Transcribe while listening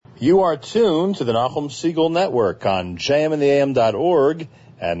You are tuned to the Nachum Segal Network on jmintheam.org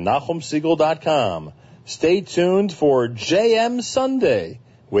and NachumSegal.com. Stay tuned for JM Sunday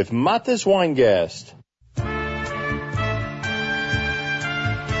with Matis Weingast.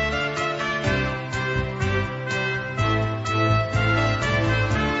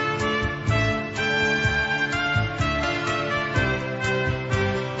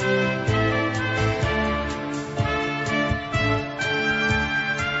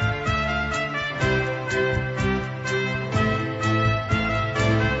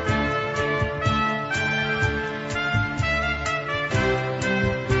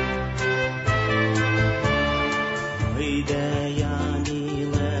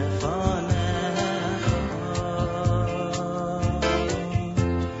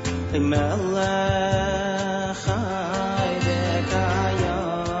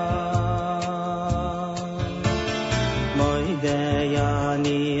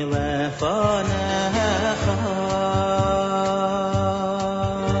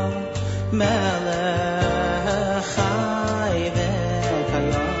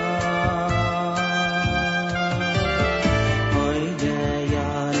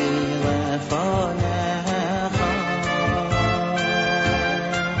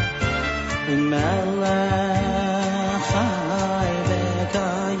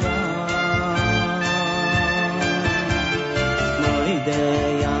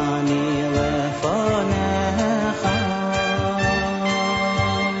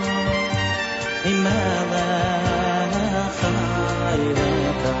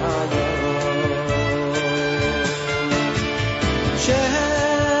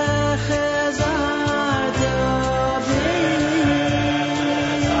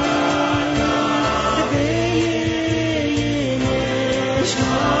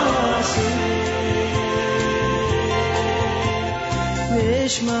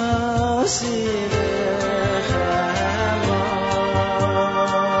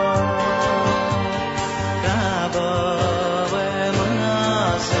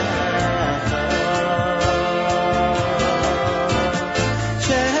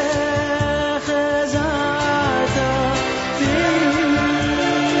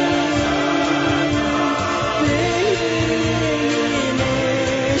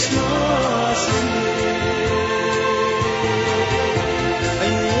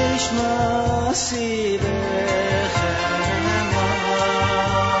 See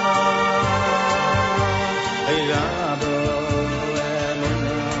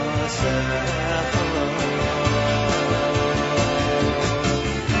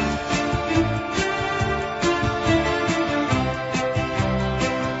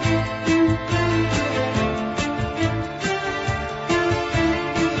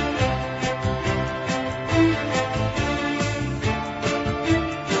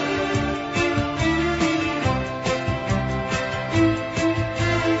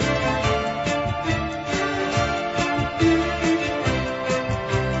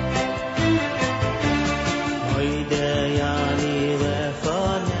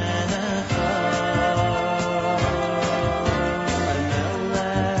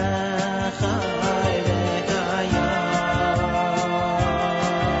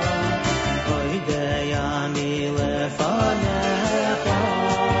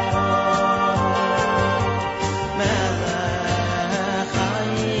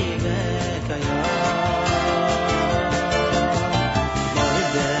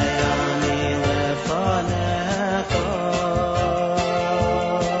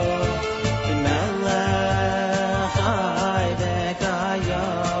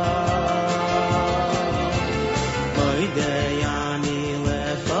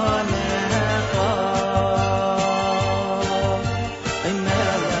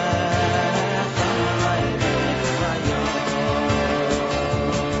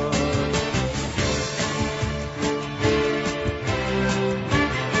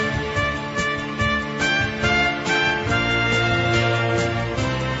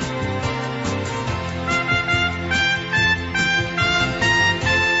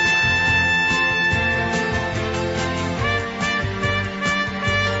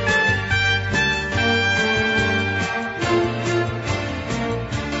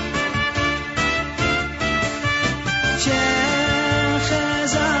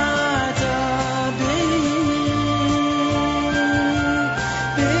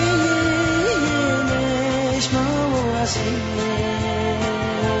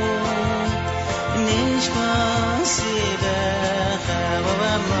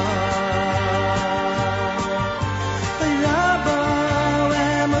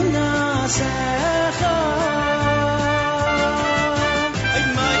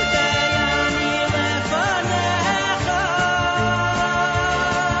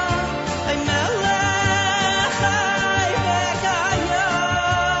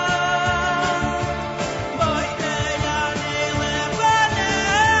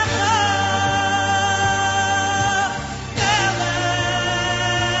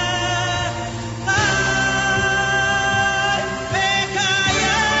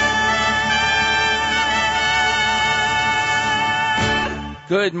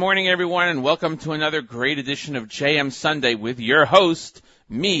Good morning, everyone, and welcome to another great edition of JM Sunday with your host,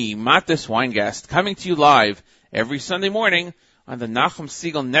 me, Matis Weingast, coming to you live every Sunday morning on the Nachum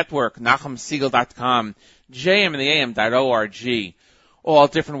Segal Network, NachumSegal.com, jmandtheam.org. All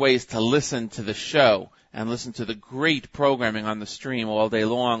different ways to listen to the show and listen to the great programming on the stream all day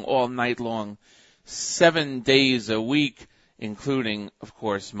long, all night long, 7 days a week, including, of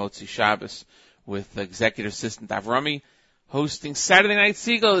course, Motzi Shabbos with Executive Assistant Avrami, hosting Saturday Night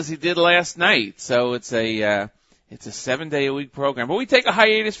Segal as he did last night. So it's a 7-day-a-week program. But we take a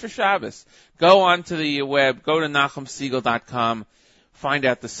hiatus for Shabbos. Go onto the web, go to NachumSegal.com, find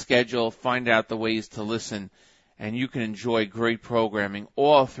out the schedule, find out the ways to listen, and you can enjoy great programming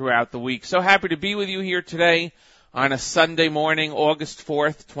all throughout the week. So happy to be with you here today on a Sunday morning, August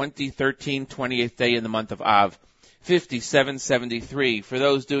 4th, 2013, 28th day in the month of Av, 5773. For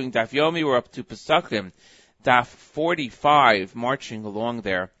those doing Daf Yomi, we're up to Pesachim, Daf 45, marching along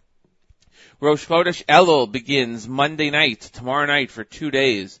there. Rosh Chodesh Elul begins Monday night, tomorrow night, for 2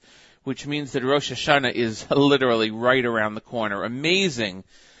 days, which means that Rosh Hashanah is literally right around the corner. Amazing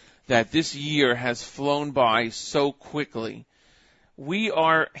that this year has flown by so quickly. We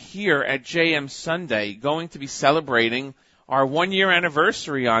are here at JM Sunday going to be celebrating our 1-year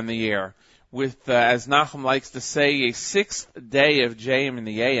anniversary on the air with, as Nachum likes to say, a 6th day of JM in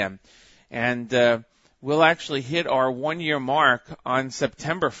the AM. And we'll actually hit our 1-year mark on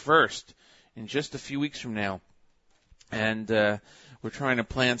September 1st, in just a few weeks from now. And we're trying to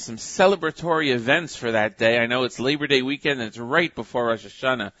plan some celebratory events for that day. I know it's Labor Day weekend, and it's right before Rosh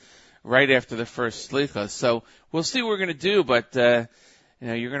Hashanah, right after the first Slicha. So we'll see what we're going to do, but you're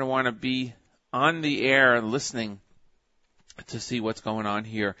going to want to be on the air and listening to see what's going on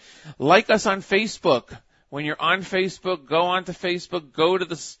here. Like us on Facebook. When you're on Facebook, go onto Facebook, go to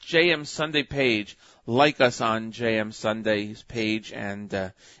the JM Sunday page, like us on JM Sunday's page,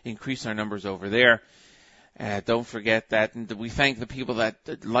 and increase our numbers over there. Don't forget that. And we thank the people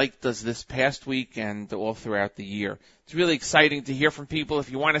that liked us this past week and all throughout the year. It's really exciting to hear from people.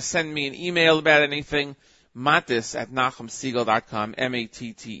 If you want to send me an email about anything, Matis at NachumSegal.com,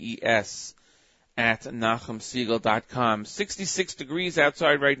 MATTES at NachumSegal.com. 66 degrees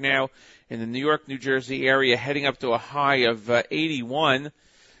outside right now in the New York, New Jersey area, heading up to a high of 81.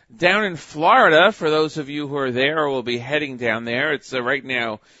 Down in Florida, for those of you who are there or will be heading down there, it's right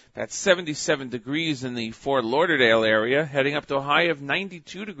now that's 77 degrees in the Fort Lauderdale area, heading up to a high of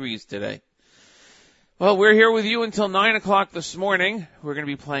 92 degrees today. Well, we're here with you until 9 o'clock this morning. We're going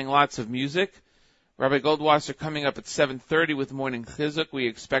to be playing lots of music. Rabbi Goldwasser coming up at 7:30 with Morning Chizuk. We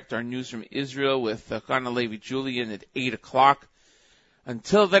expect our news from Israel with Chana Levi Julian at 8 o'clock.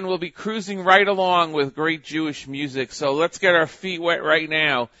 Until then, we'll be cruising right along with great Jewish music. So let's get our feet wet right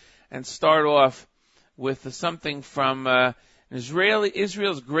now and start off with something from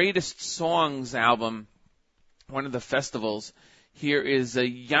Israel's Greatest Songs album, one of the festivals. Here is a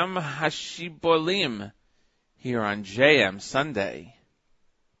Yom HaShibolim here on JM Sunday.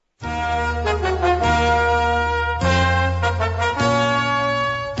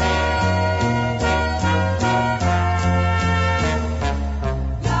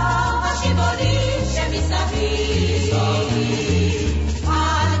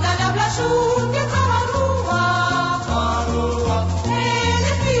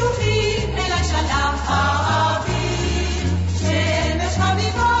 שמש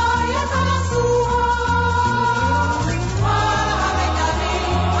חביבה יצא לסוע,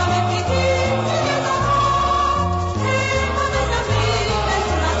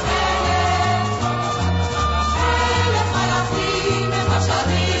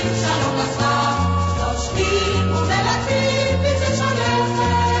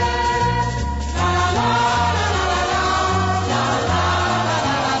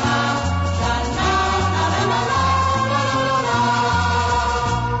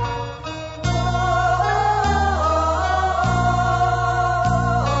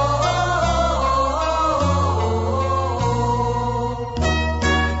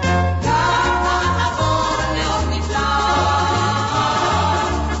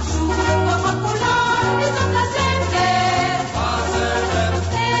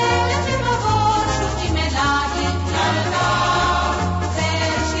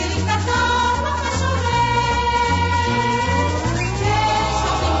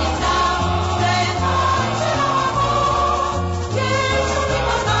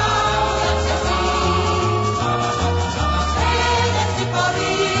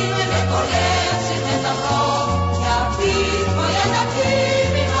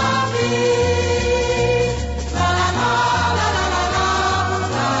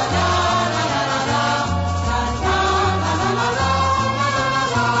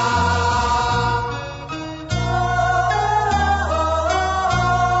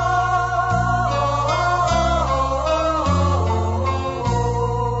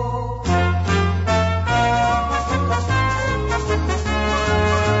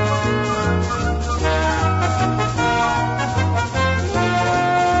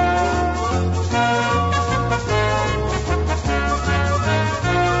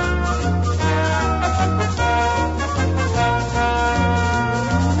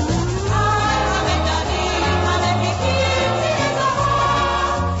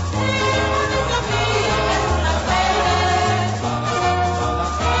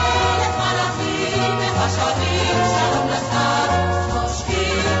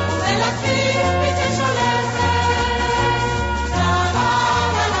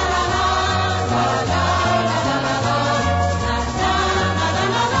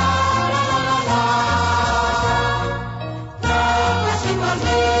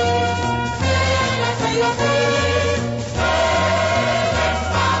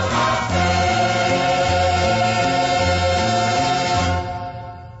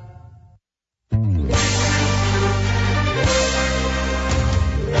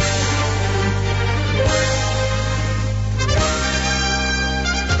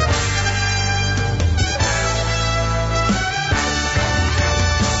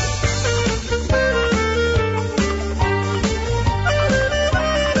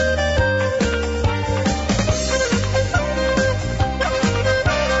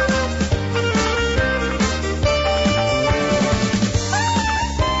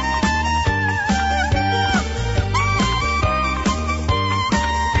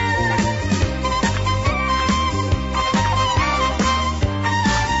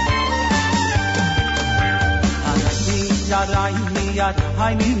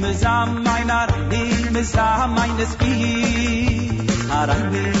 Haini mizam meine Rani mizam meine Spi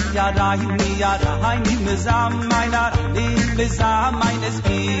Harani yada Haini mizam meine Rani mizam meine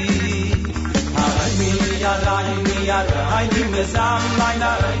Spi Harani yada Haini mizam meine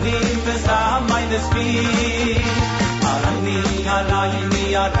Rani mizam meine Spi Harani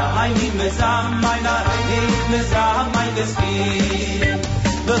yada Haini mizam meine Rani mizam meine Spi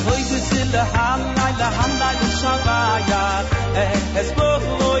Behoyde sille hamla shabaya es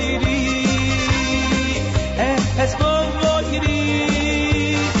boyri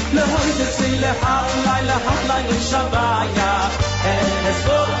Behoyde sille hamla shabaya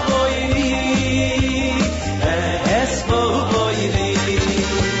es boyri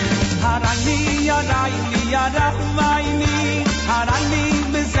Harani yada maini Harani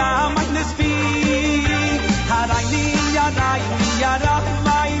mizam nisbi Harani yada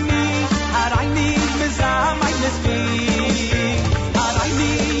maini Harani mizam nisbi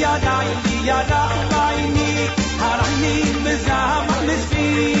Harani yada maini Harani mizam nisbi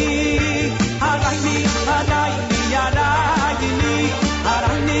Harani yada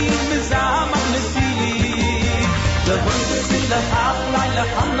Harani mizam nisbi The voices in the hamla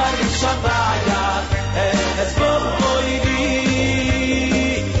shabaya es boyri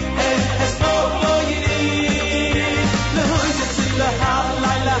The voices in the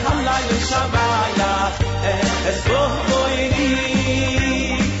hamla shabaya es boyri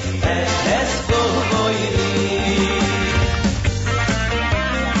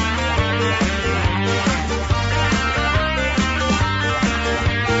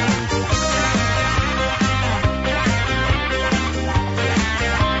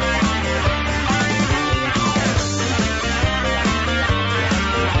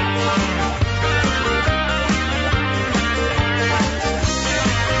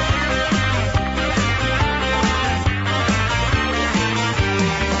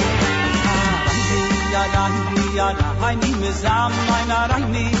Haini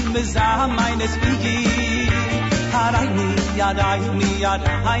mizam meine Spi Harani yada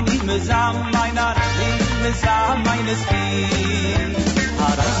Haini mizam meine Spi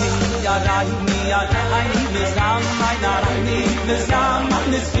Harani yada Haini mizam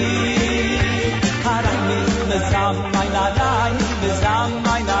meine Spi Harani mizam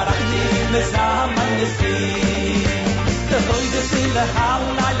meine Spi The hoyde sille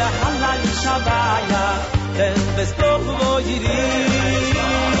hamla shabaya es boyri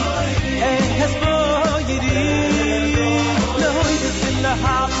The hoyde sille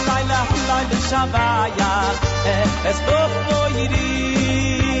hamla shabaya es boyri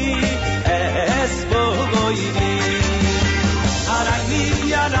Harani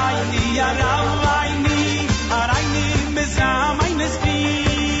yada maini Harani mizam meine Spi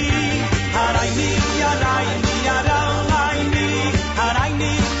Harani yada maini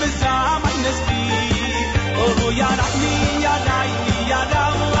Harani mizam meine Spi Oh yarani yada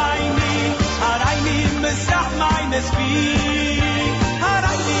maini Harani mizam meine Spi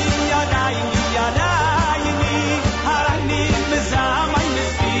Harani yada Harani mizam meine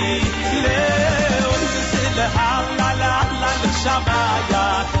Spi Le hamla shabaya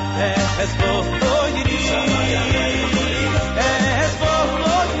es boyri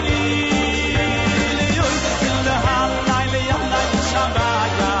Le hamla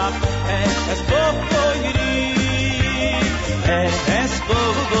shabaya es boyri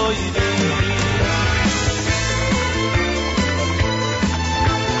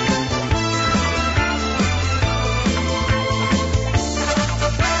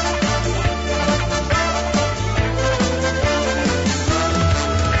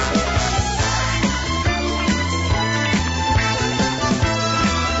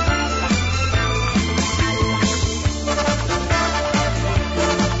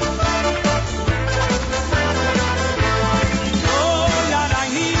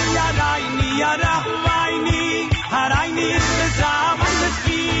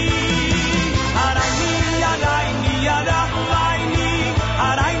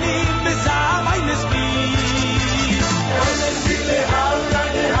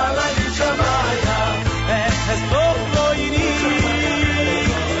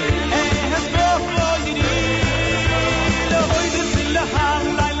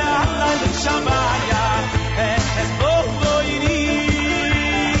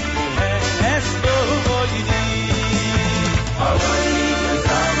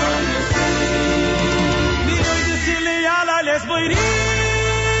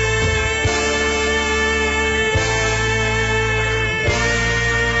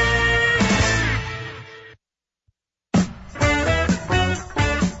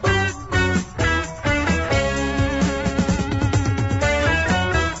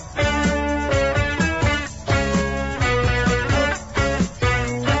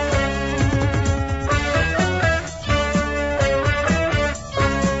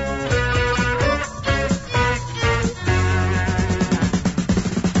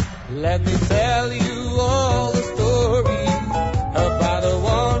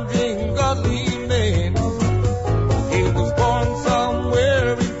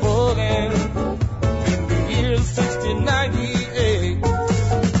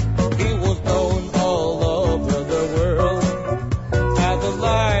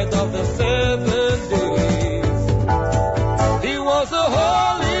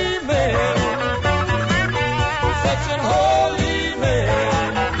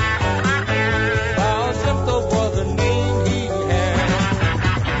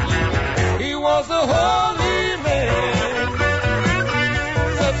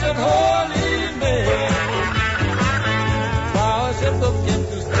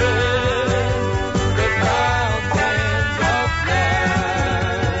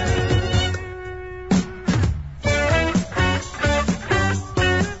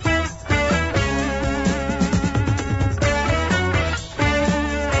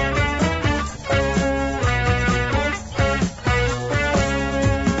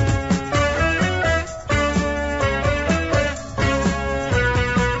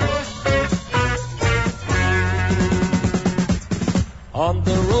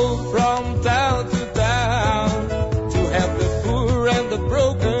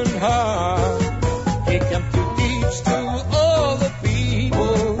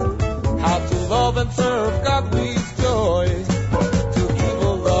serve God with joy, to give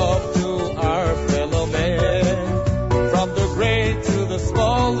a love to our fellow man, from the great to the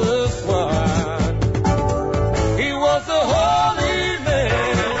smallest one. He was a holy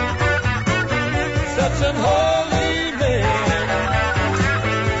man, such an holy man.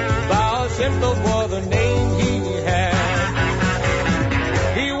 Baal Shem Tov was the name he had.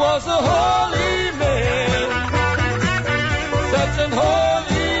 He was a holy man, such an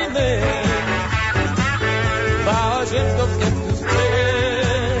holy man. Baal Shem Tov kept to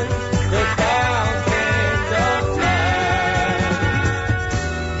spread the fountains of life.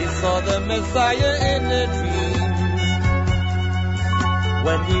 He saw the Messiah in a dream.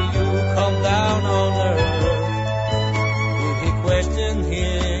 When will you come down on earth? Did he question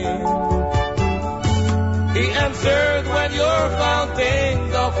him? He answered, when your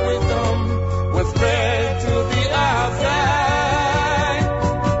fountains of wisdom will spread to the outside.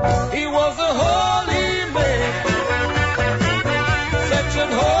 He was a holy man, such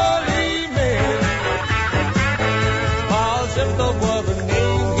an holy man. Baal Shem Tov was the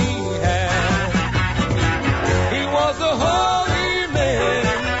name he had. He was a holy man,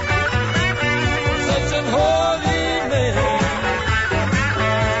 such an holy man.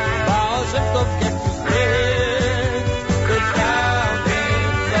 Baal Shem Tov kept to spread the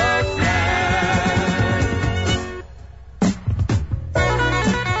fountains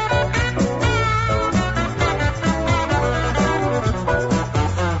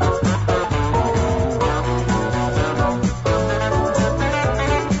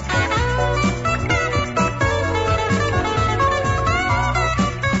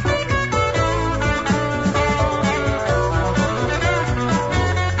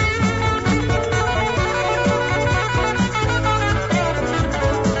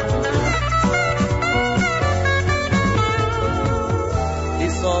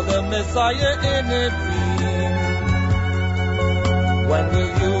of Messiah in a dream. When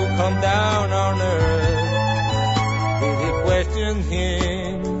will you come down on earth? Did he question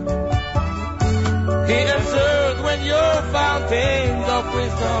him? He answered, when your fountains of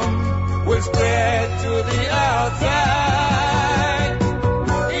wisdom will spread to the outside.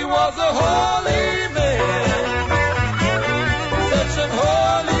 He was a holy man, such an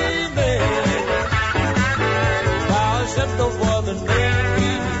holy man. Baal Shem Tov was the name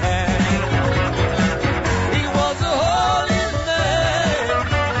he had.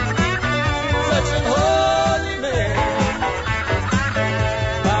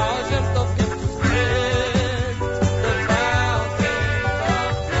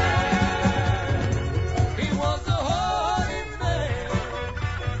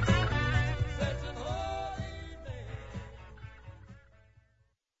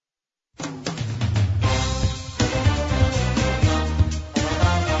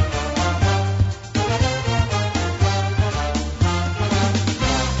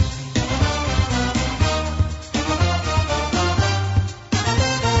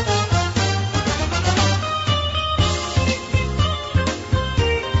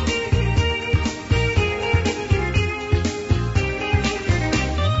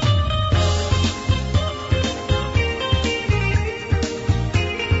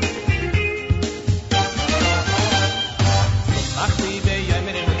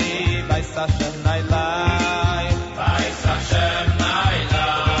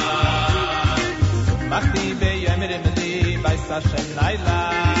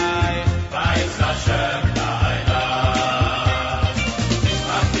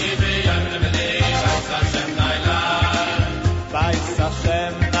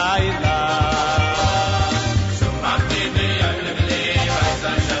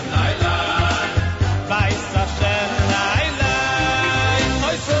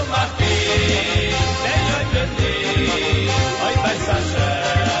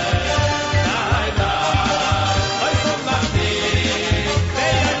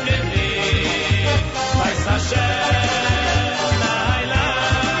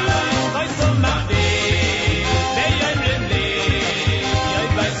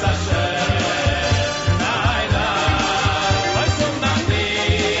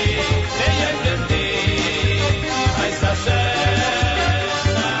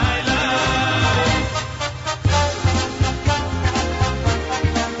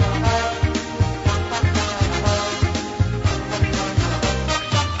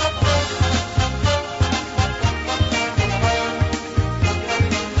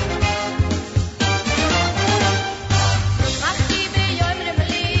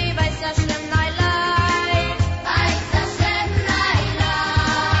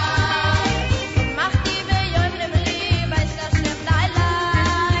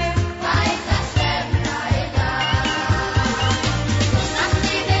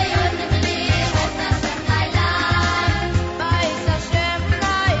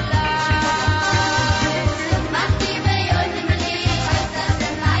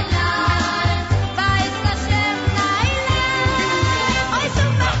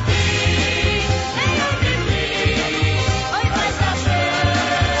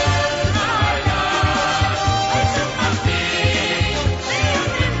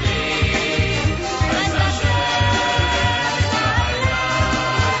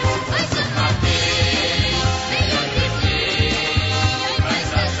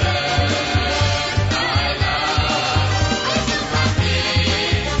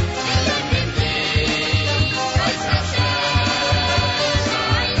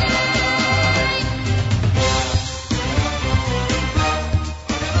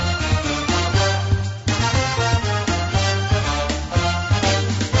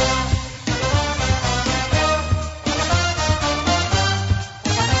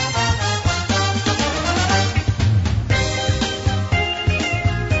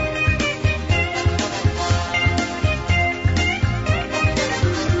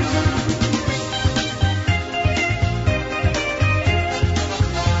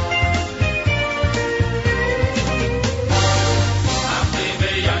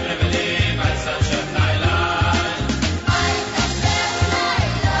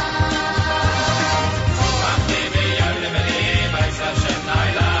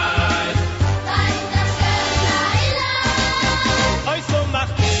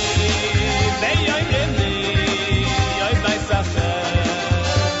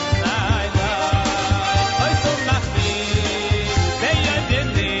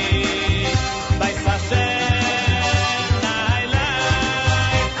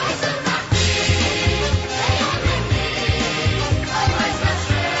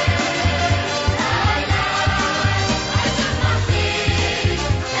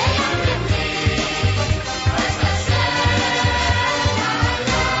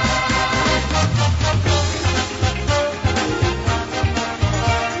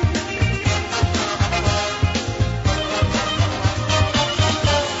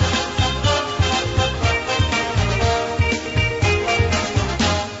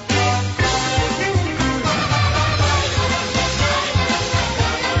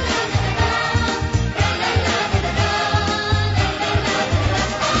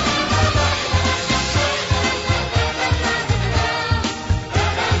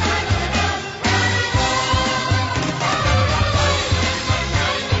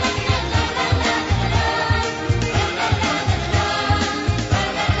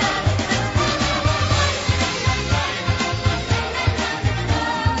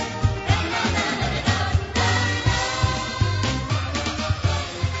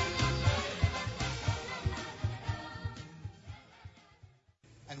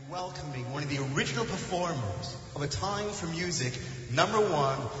 performers of A Time for Music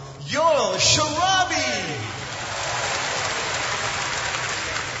 #1, Yoel Sharabi.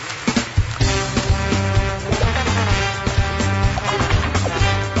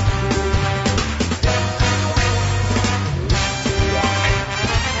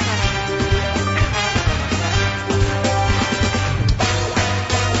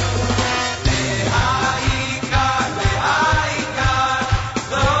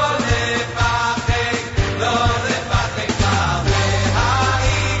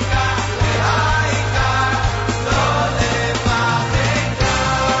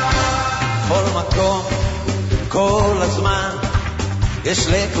 יש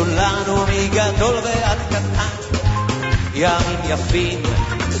לכולנו מגדול ועד קטן, ימים יפים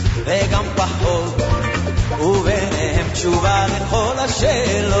וגם פחות, וביניהם תשובה לכל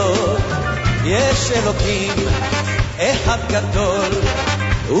השאלות. יש אלוקים אחד גדול,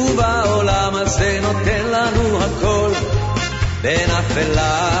 ובעולם הזה נותן לנו הכל, בין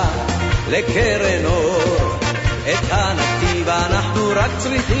אפלה לקרן אור, את הנתיב אנחנו רק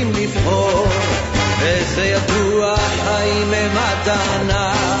צריכים לבחור. וזה ידוע, חיים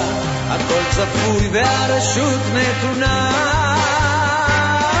למתנה, הכל צפוי והרשות נתונה.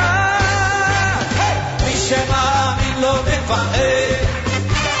 מי שמאמין לא מפחד,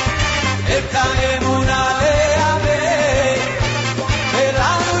 את האמונה להיאבק,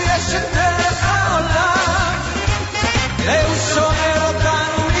 ולנו יש את דרך העולם, והוא שומר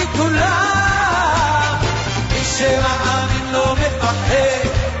אותנו מכולם. מי שמאמין לא מפחד,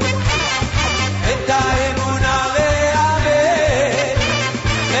 את האמונה להיאבק,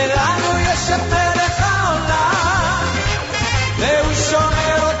 ולנו יש את מלך העולם, והוא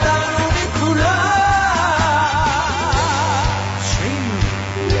שומר אותנו מכולם.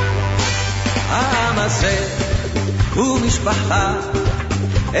 העם הזה הוא משפחה,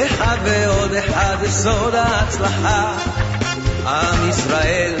 אחד ועוד אחד סוד ההצלחה. עם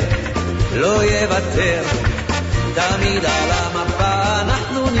ישראל לא יוותר, תמיד על המפה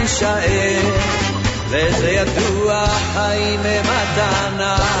אנחנו נשאר, וזה ידוע, חיים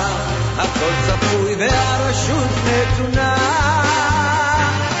במתנה, הכל צפוי והרשות נתונה.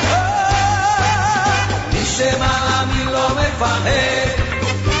 מי שמאמין לא מפחד,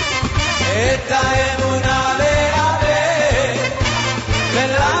 את האמונה להיאבק,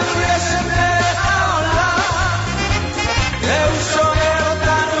 ולנו יש את דרך העולם, והוא שומר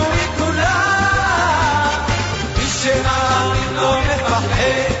אותנו מכולם. מי שמאמין לא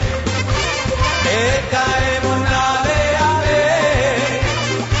מפחד, את האמונה להיאבק,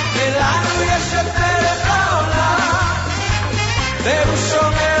 ולנו יש את דרך העולם, והוא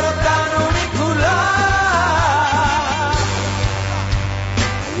שומר אותנו מכולם.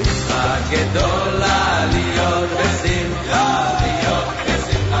 מצווה גדולה להיות בשמחה, להיות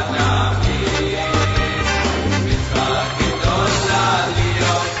בשמחה תמיד. מצווה גדולה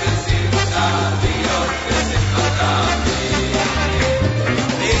להיות בשמחה, להיות בשמחה תמיד.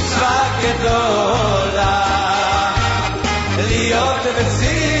 מצווה גדולה להיות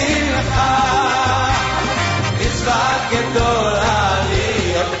בשמחה, מצווה גדולה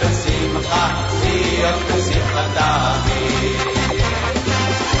להיות בשמחה, להיות בשמחה תמיד.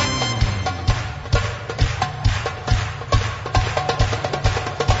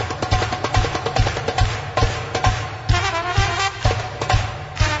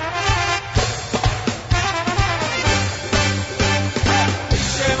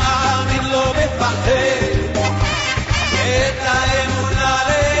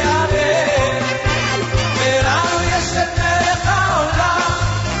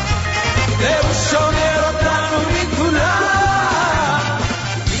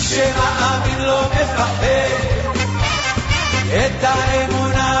 את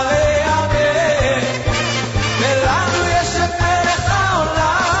האמונה להיאבק, ולנו יש את מלך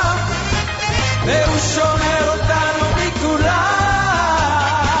העולם, והוא שומר אותנו מכולם.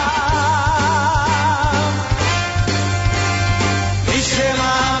 מי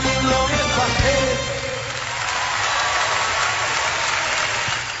שמאמין לא מפחד.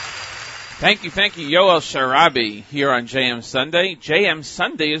 Thank you, Yoel Sharabi here on JM Sunday. JM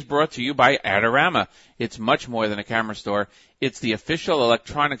Sunday is brought to you by Adorama. It's much more than a camera store. It's the official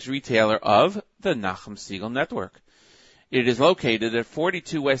electronics retailer of the Nachum Siegel Network. It is located at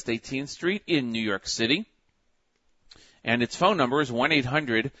 42 West 18th Street in New York City. And its phone number is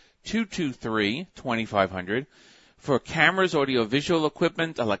 1-800-223-2500 for cameras, audio-visual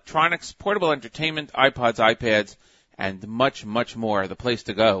equipment, electronics, portable entertainment, iPods, iPads, and much, much more. The place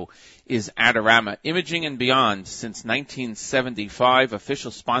to go is Adorama. Imaging and Beyond since 1975,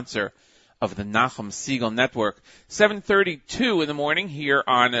 official sponsor of the Nachum Segal Network. 7:32 in the morning here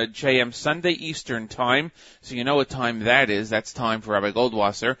on JM Sunday Eastern Time. So you know what time that is. That's time for Rabbi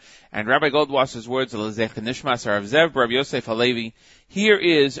Goldwasser. And Rabbi Goldwasser's words, L'zech Nishmas Rav Zev Rabbi Yosef Halevi. Here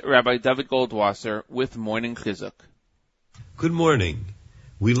is Rabbi David Goldwasser with Morning Chizuk. Good morning.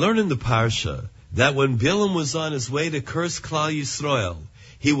 We learn in the Parsha that when Bilam was on his way to curse Klal Yisrael,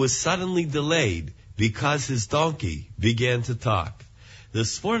 he was suddenly delayed because his donkey began to talk. The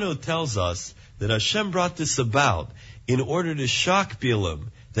Sforno tells us that Hashem brought this about in order to shock Bilam,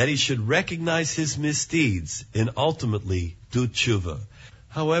 that he should recognize his misdeeds and ultimately do tshuva.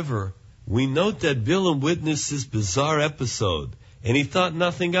 However, we note that Bilam witnessed this bizarre episode, and he thought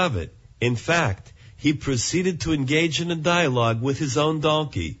nothing of it. In fact, he proceeded to engage in a dialogue with his own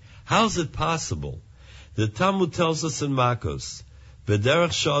donkey. How is it possible? The Talmud tells us in Makos,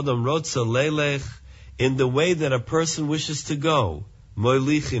 B'derech she'adam rotza leilech, in the way that a person wishes to go,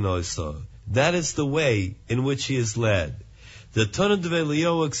 moilichin oisa. That is the way in which he is led. The Tana Devei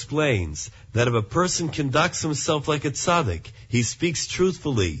Eliyahu explains that if a person conducts himself like a tzaddik, he speaks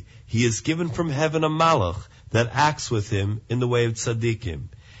truthfully, he is given from heaven a malach that acts with him in the way of tzaddikim.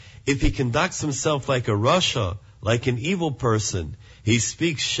 If he conducts himself like a rasha, like an evil person, he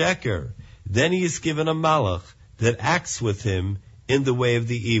speaks sheker, then he is given a malach that acts with him in the way of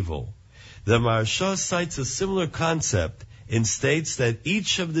the evil. The Maharsha cites a similar concept and states that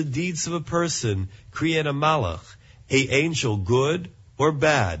each of the deeds of a person create a malach, a angel, good or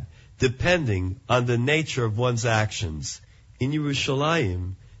bad, depending on the nature of one's actions. In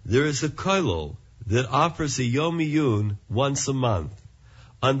Yerushalayim, there is a kollel that offers a Yom Iyun once a month.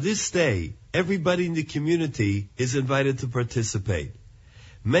 On this day, everybody in the community is invited to participate.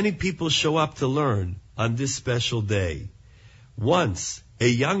 Many people show up to learn on this special day. Once, a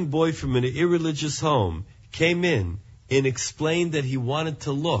young boy from an irreligious home came in and explained that he wanted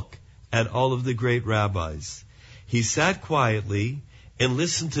to look at all of the great rabbis. He sat quietly and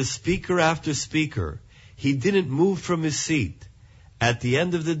listened to speaker after speaker. He didn't move from his seat. At the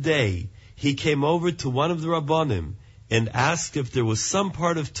end of the day, he came over to one of the Rabbanim and asked if there was some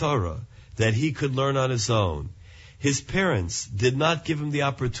part of Torah that he could learn on his own. His parents did not give him the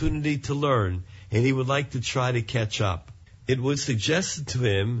opportunity to learn, and he would like to try to catch up. It was suggested to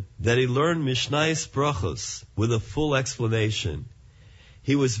him that he learn Mishnayos Brachos with a full explanation.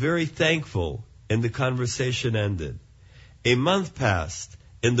 He was very thankful, and the conversation ended. A month passed,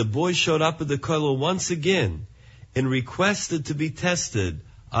 and the boy showed up at the kollel once again and requested to be tested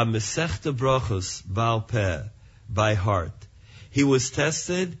on Masechta Brachos Baal Peh, by heart. He was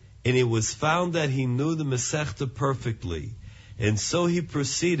tested, and it was found that he knew the Masechta perfectly, and so he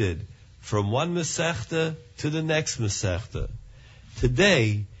proceeded from one Masechta to the next Masechta.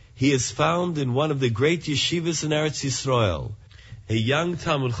 Today, he is found in one of the great yeshivas in Eretz Yisrael, a young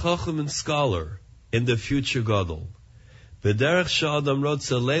Talmud Chacham and scholar in the future Gadol. B'derech she'adam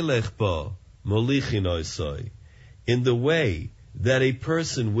rotza leilech bo, molichin oisoi. In the way that a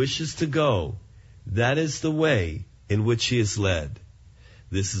person wishes to go, that is the way in which he is led.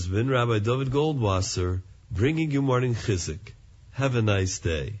 This has been Rabbi David Goldwasser, bringing you Morning Chizuk. Have a nice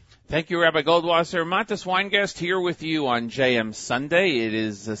day. Thank you, Rabbi Goldwasser. Matis Weingast here with you on JM Sunday. It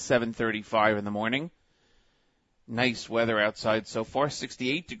is 7:35 in the morning. Nice weather outside so far.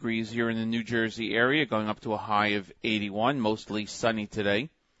 68 degrees here in the New Jersey area, going up to a high of 81, mostly sunny today.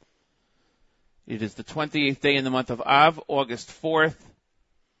 It is the 28th day in the month of Av, August 4th.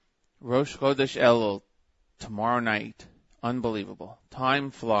 Rosh Chodesh Elul, tomorrow night. Unbelievable.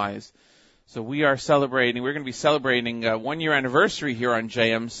 Time flies. So we are celebrating, we're going to be celebrating a 1-year anniversary here on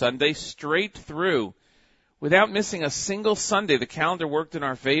JM Sunday, straight through, without missing a single Sunday. The calendar worked in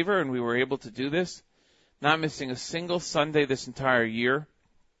our favor, and we were able to do this. Not missing a single Sunday this entire year,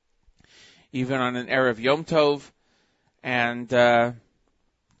 even on an Erev Yom Tov. And there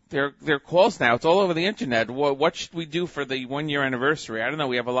are calls now. It's all over the internet. What should we do for the 1-year anniversary? I don't know.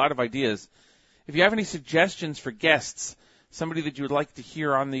 We have a lot of ideas. If you have any suggestions for guests, somebody that you would like to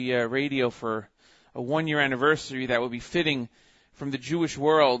hear on the radio for a 1-year anniversary that would be fitting from the Jewish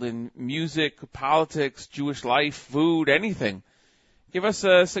world in music, politics, Jewish life, food, anything, give us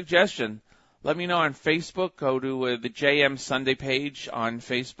a suggestion. Let me know on Facebook. Go to the JM Sunday page on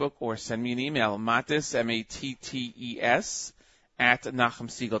Facebook, or send me an email, Mattis, M-A-T-T-E-S, at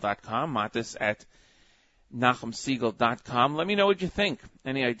NachumSegal.com, Mattis at NachumSegal.com. Let me know what you think.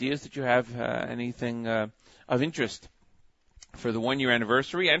 Any ideas that you have, anything of interest for the 1-year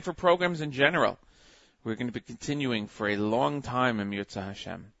anniversary and for programs in general. We're going to be continuing for a long time in Yirtzeh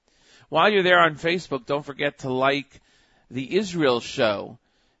Hashem. While you're there on Facebook, don't forget to like the Israel show.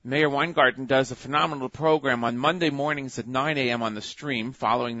 Mayor Weingarten does a phenomenal program on Monday mornings at 9 a.m. on the stream,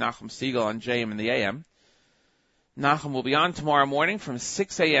 following Nachum Siegel on JM in the AM. Nachum will be on tomorrow morning from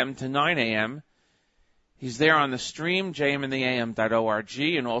 6 a.m. to 9 a.m. He's there on the stream, jmintheam.org,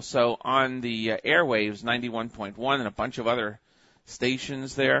 and also on the airwaves, 91.1, and a bunch of other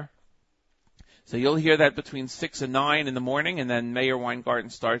stations there. So you'll hear that between 6 and 9 in the morning, and then Mayor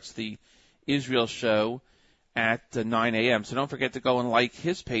Weingarten starts the Israel show at 9 a.m. So don't forget to go and like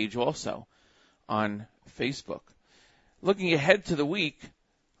his page also on Facebook. Looking ahead to the week,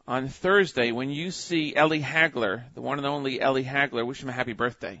 on Thursday, when you see Eli Hagler, the one and only Eli Hagler, wish him a happy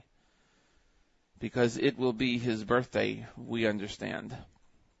birthday, because it will be his birthday, we understand.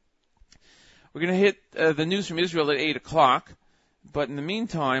 We're going to hit the news from Israel at 8 o'clock, but in the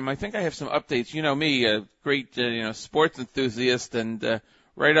meantime, I think I have some updates. You know me, a great sports enthusiast, and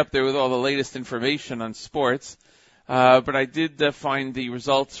right up there with all the latest information on sports. But I did find the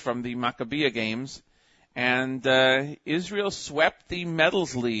results from the Maccabiah games, and Israel swept the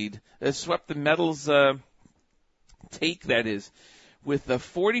medals lead. Swept the medals take, that is, with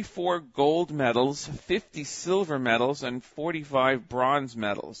 44 gold medals, 50 silver medals, and 45 bronze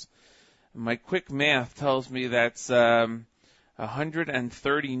medals. My quick math tells me that's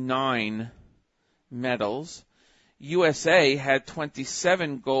 139 medals. USA had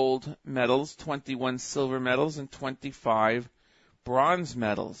 27 gold medals, 21 silver medals, and 25 bronze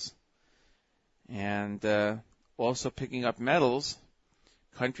medals. And also picking up medals,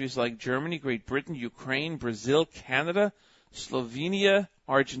 countries like Germany, Great Britain, Ukraine, Brazil, Canada, Slovenia,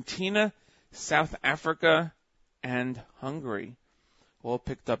 Argentina, South Africa, and Hungary all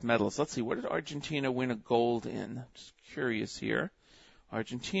picked up medals. Let's see, what did Argentina win a gold in? Just curious here.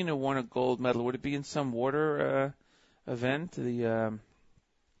 Argentina won a gold medal. Would it be in some water event? One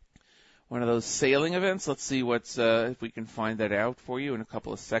of those sailing events? Let's see what's if we can find that out for you in a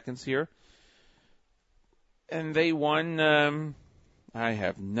couple of seconds here. And they won. I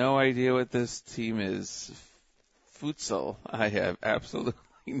have no idea what this team is. Futsal. I have absolutely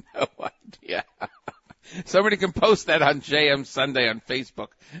no idea. Somebody can post that on JM Sunday on Facebook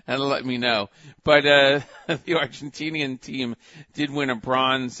and let me know. But the Argentinian team did win a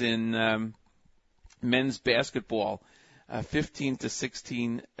bronze in men's basketball,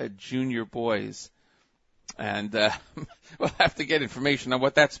 15-16 junior boys. And we'll have to get information on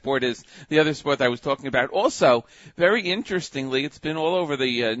what that sport is. The other sport I was talking about. Also, very interestingly, it's been all over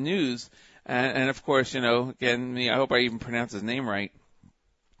the news. And of course, again, I hope I even pronounce his name right.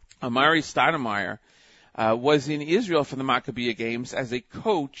 Amari Stoudemire was in Israel for the Maccabiah games as a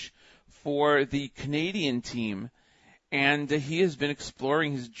coach for the Canadian team. And he has been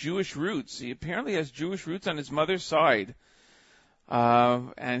exploring his Jewish roots. He apparently has Jewish roots on his mother's side.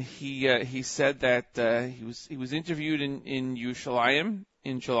 And he said that he was interviewed in Yerushalayim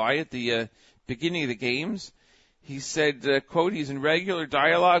in July at the beginning of the games. He said, quote, he's in regular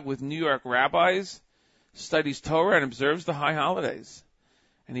dialogue with New York rabbis, studies Torah, and observes the high holidays.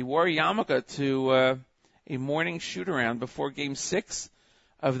 And he wore a yarmulke to a morning shoot-around before Game 6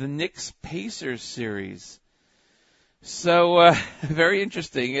 of the Knicks-Pacers series. So, very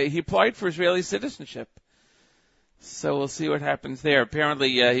interesting. He applied for Israeli citizenship. So we'll see what happens there. Apparently,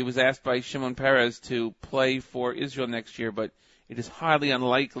 he was asked by Shimon Peres to play for Israel next year, but it is highly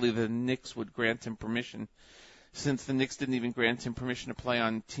unlikely that the Knicks would grant him permission, since the Knicks didn't even grant him permission to play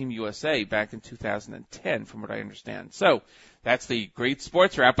on Team USA back in 2010, from what I understand. So that's the great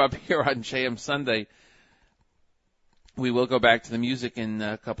sports wrap-up here on JM Sunday. We will go back to the music in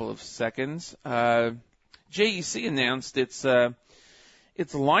a couple of seconds. JEC announced its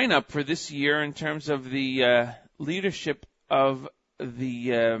lineup for this year in terms of the leadership of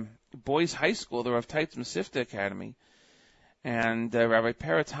the boys' high school, the Rav Teitz Mesivta Academy. And Rabbi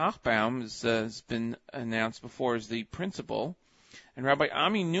Peretz Hochbaum has been announced before as the principal. And Rabbi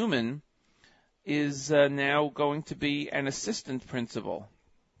Ami Newman is now going to be an assistant principal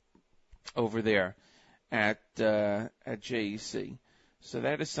over there at JEC. So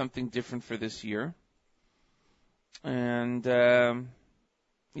that is something different for this year. And and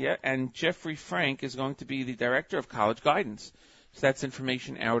Jeffrey Frank is going to be the director of college guidance. So that's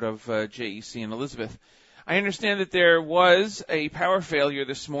information out of JEC in Elizabeth. I understand that there was a power failure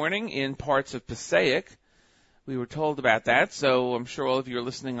this morning in parts of Passaic. We were told about that, so I'm sure all of you are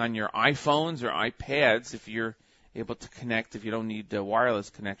listening on your iPhones or iPads if you're able to connect, if you don't need a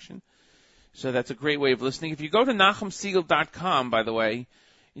wireless connection. So that's a great way of listening. If you go to NachumSiegel.com, by the way,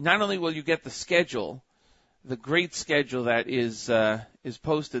 not only will you get the schedule, the great schedule that is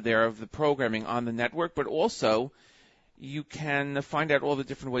posted there of the programming on the network, but also you can find out all the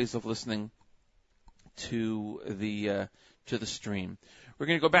different ways of listening to the stream. We're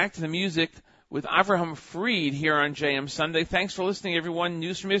going to go back to the music with Avraham Fried here on JM Sunday. Thanks for listening, everyone.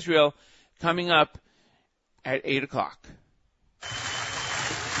 News from Israel coming up at 8 o'clock.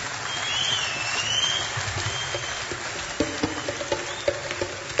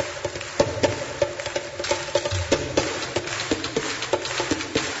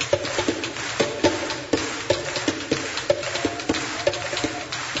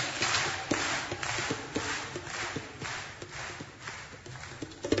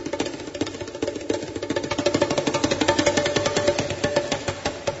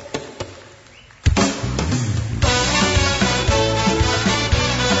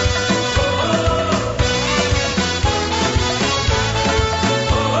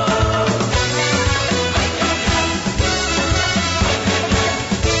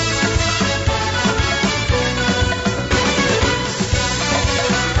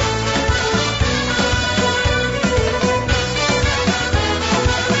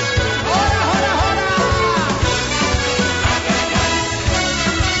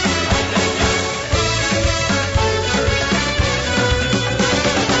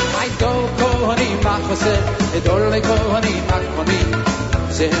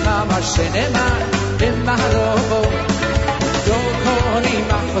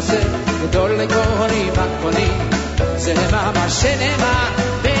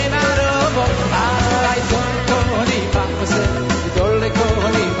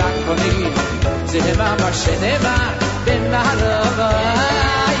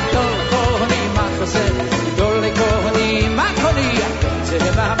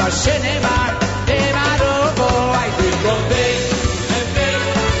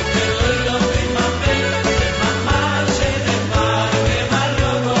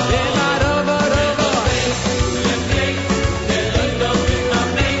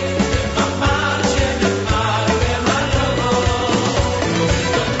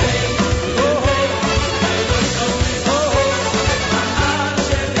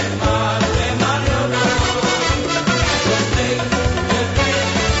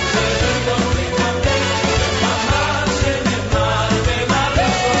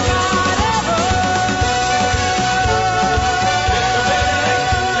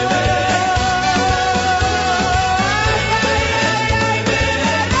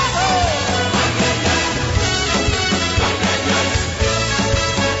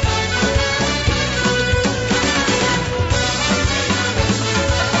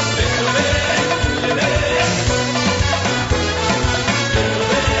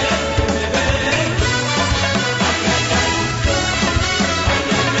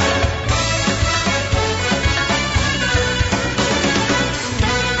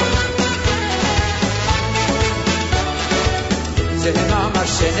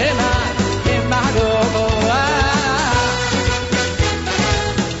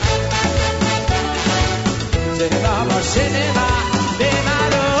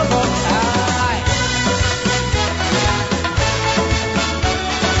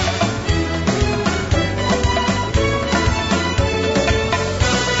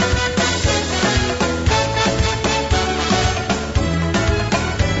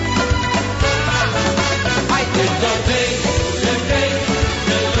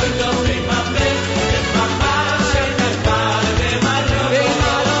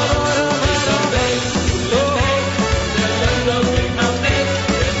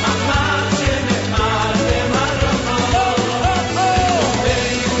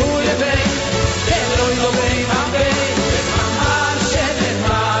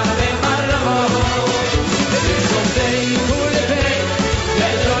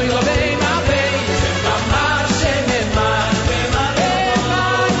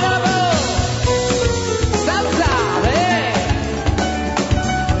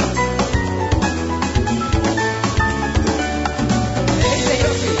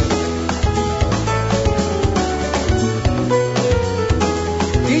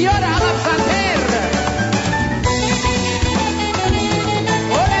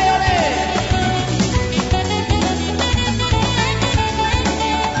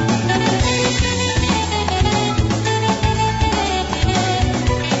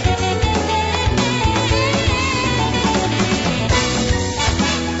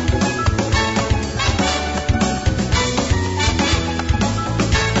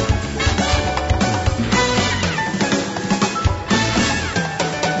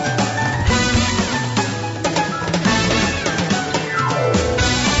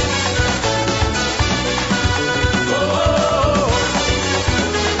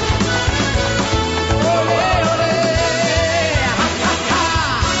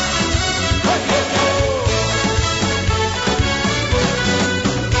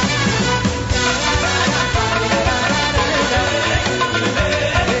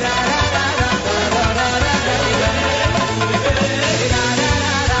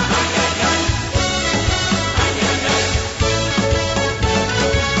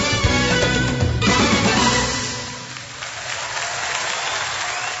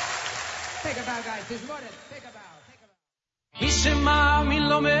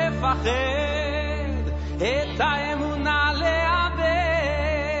 מפחד את האמונה לאבד,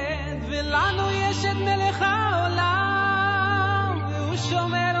 ולנו יש את מלך העולם והוא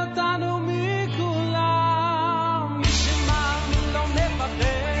שומר אותנו מכולם. מי שמאמין לא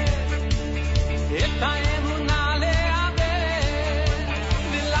מפחד את האמונה לאבד,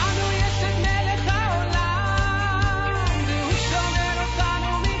 ולנו יש את מלך העולם והוא שומר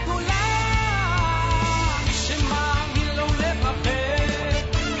אותנו מכולם. מי שמאמין לא מפחד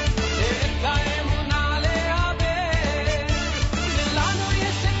את האמונה לאבד, ולנו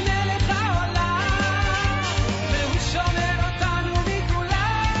יש את מלך העולם והוא שומר אותנו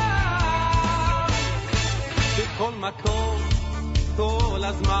מכולם. בכל מקום כל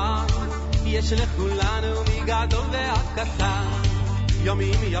הזמן יש לכולנו מגדול ועד קטן,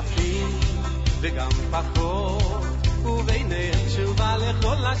 יומים יפים וגם פחות, וביניהם תשובה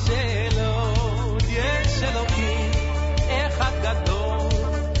לכל השאלות. יש אלוקים אחד גדול,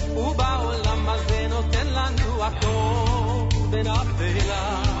 ובעולם הזה נותן לנו הכל, בין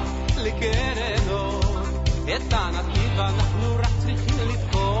אפלה לקרן, את הנתיב אנחנו רק צריכים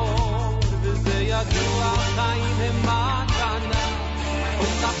לבחור, וזה ידוע, חיים הם מתנה, עוד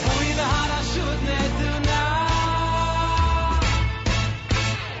צפוי והרשות נתונה.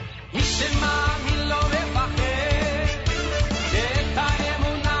 מי שמאמין לא מפחד את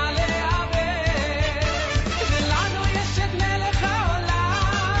האמונה לאבד, ולנו יש את מלך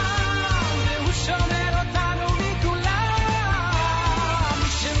העולם והוא שומר אותנו מכולם. מי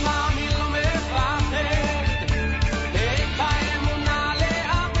שמאמין לא מפחד את האמונה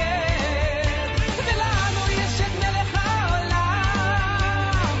לאבד, ולנו יש את מלך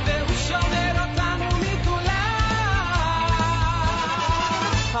העולם והוא שומר אותנו מכולם.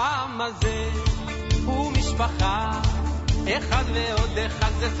 העם הזה הוא משפחה, אחד ועוד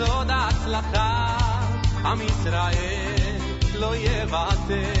אחד זה סוד ההצלחה. עם ישראל לא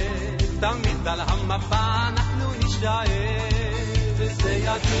יוותר, תמיד על המפה אנחנו נשאר, וזה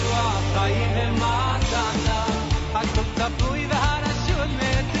ידוע, חיים הם מתנה, הכל צפוי והרשות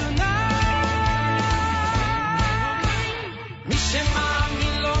נתונה. מי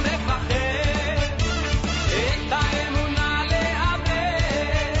שמאמין לא מפחד את האמונה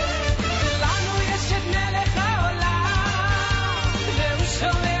לאבד, ולנו יש את מלך העולם והוא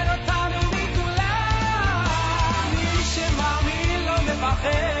שומר אותנו מכולם. מי שמאמין לא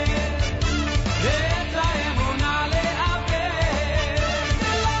מפחד את האמונה לאבד,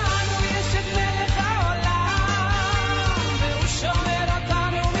 ולנו יש את מלך העולם והוא שומר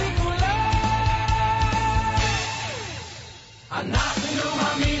אותנו מכולם. אנחנו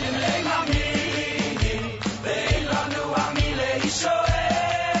מאמינים למאמינים, ואין לנו עמי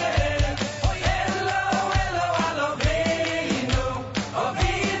לישראל. אלו אלו אבינו,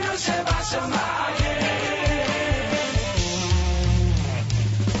 אבינו שבשמיים.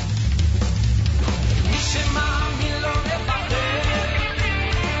 מי שמאמין לא מפחד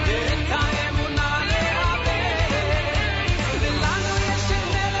את האמונה לאבד, ולנו יש את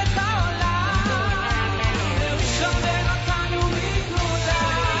מלך העולם והוא שומר אותנו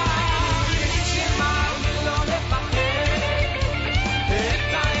מכולם. מי שמאמין לא מפחד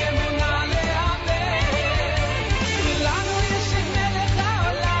את האמונה לאבד, ולנו יש את מלך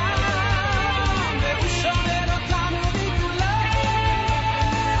העולם והוא שומר אותנו מכולם.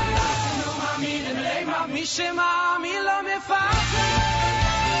 אנחנו מאמינים לאמא, מי שמאמין לא מפחד.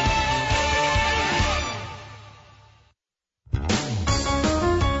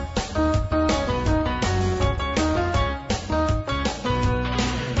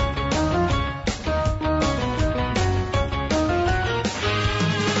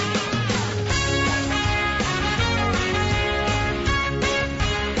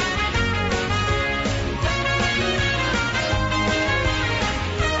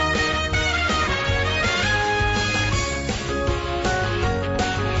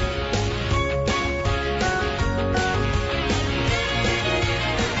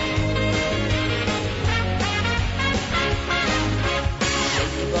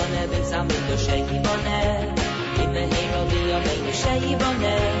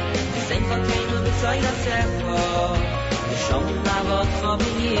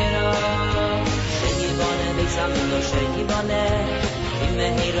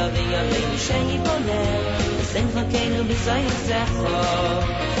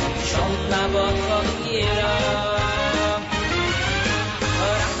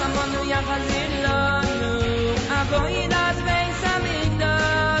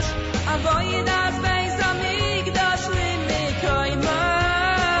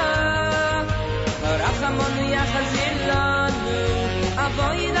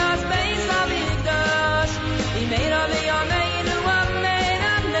 Avoid us, base of English. He made of the Amen, Amen,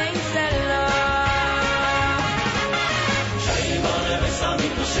 Amen.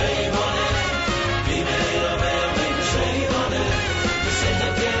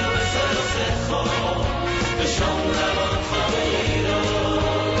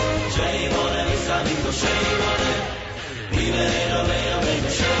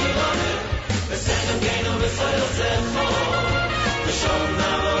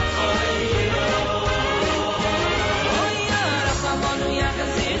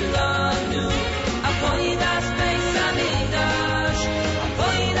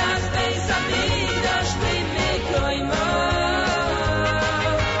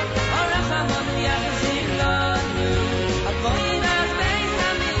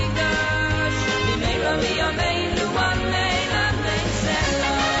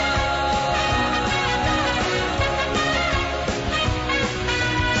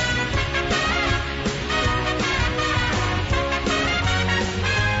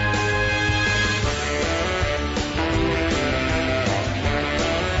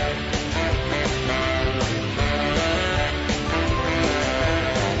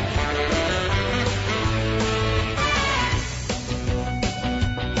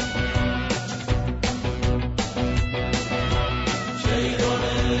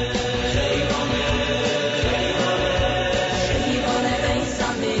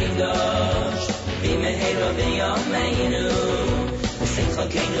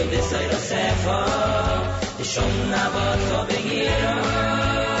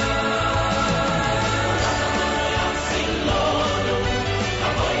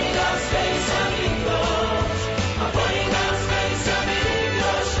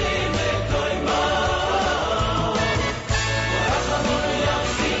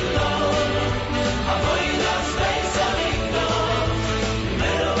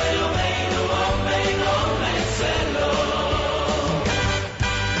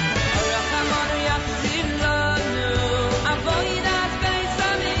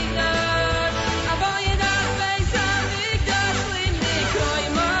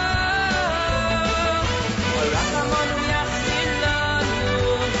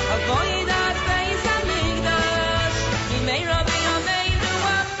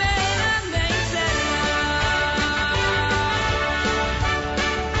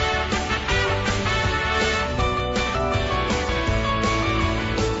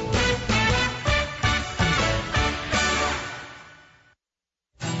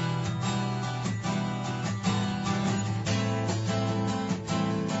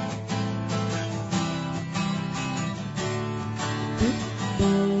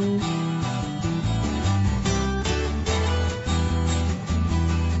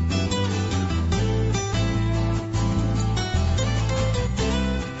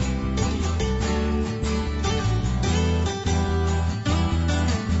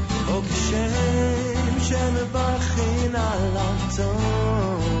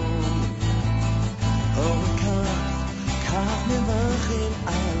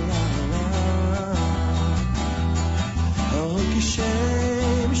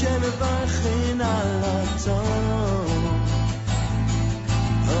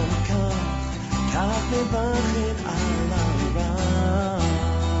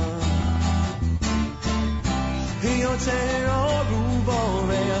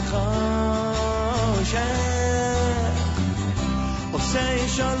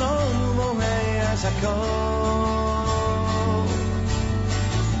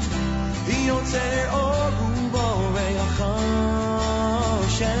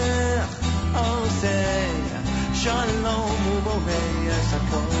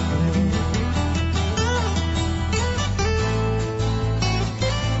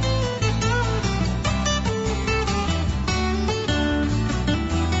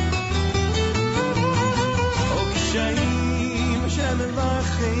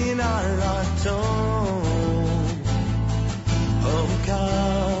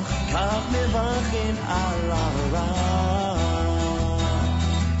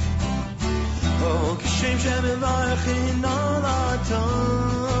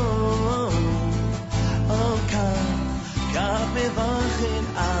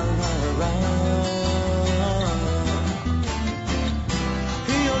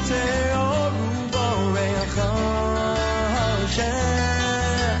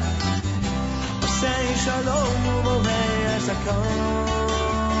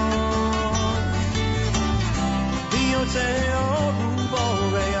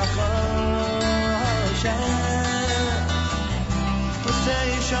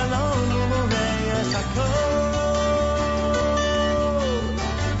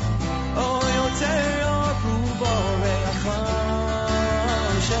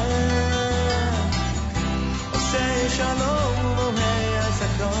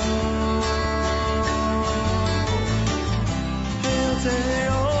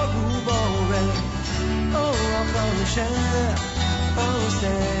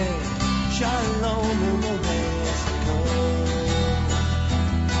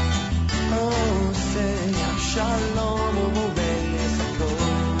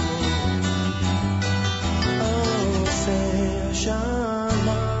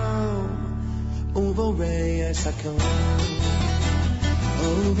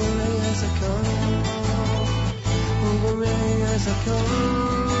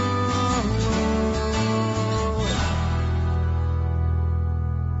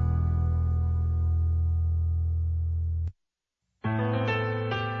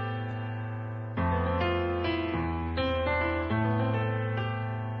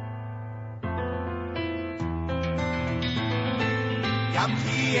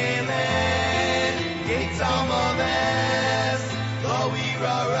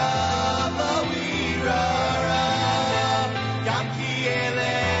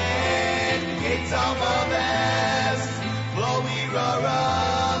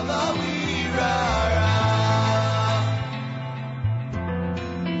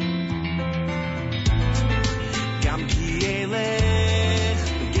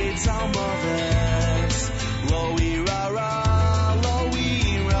 Lo ira ra, lo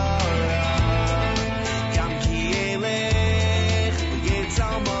ira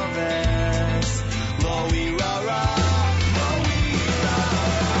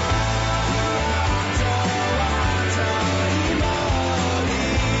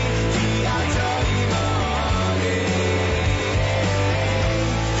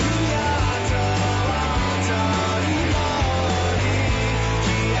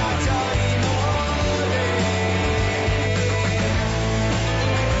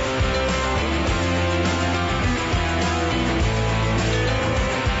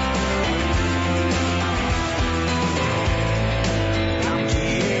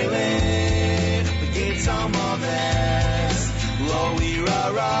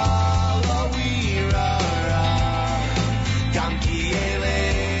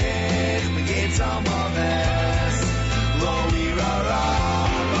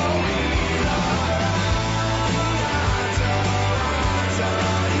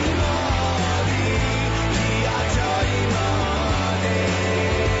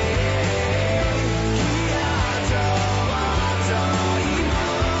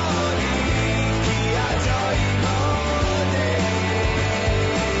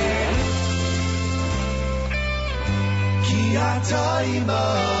אתה עמדי,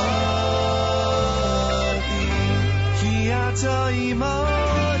 כי אתה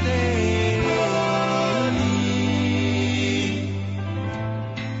עמדי.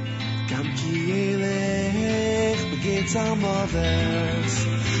 גם כי אלך בגץ המוות,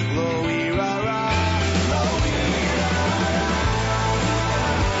 לא ירא, לא ירא.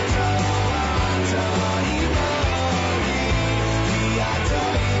 אתה עמדי, כי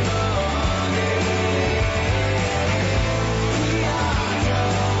אתה עמדי.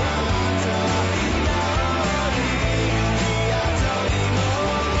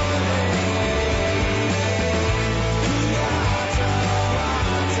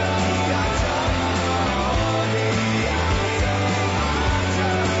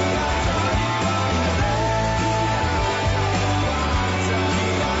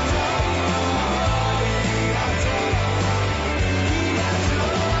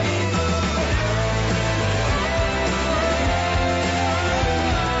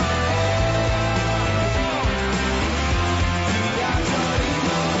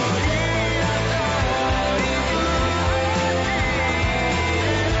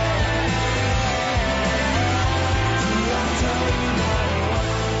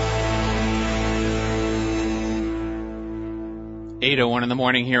 In the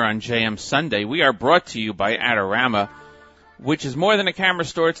morning here on JM Sunday. We are brought to you by Adorama, which is more than a camera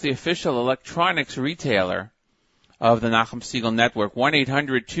store. It's the official electronics retailer of the Nachum Segal Network.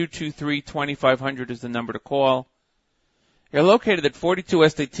 1-800-223-2500 is the number to call. You're located at 42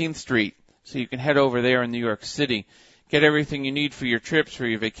 West 18th Street, so you can head over there in New York City. Get everything you need for your trips, for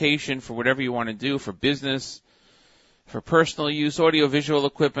your vacation, for whatever you want to do, for business, for personal use, audio-visual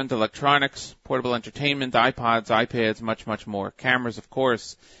equipment, electronics, portable entertainment, iPods, iPads, much, much more. Cameras, of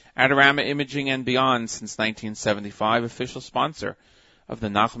course. Adorama Imaging and Beyond since 1975, official sponsor of the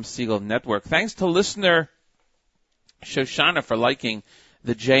Nachum Segal Network. Thanks to listener Shoshana for liking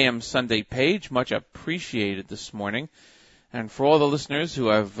the JM Sunday page. Much appreciated this morning. And for all the listeners who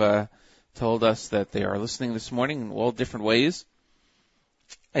have told us that they are listening this morning in all different ways.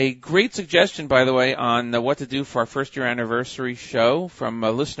 A great suggestion, by the way, on what to do for our first-year anniversary show from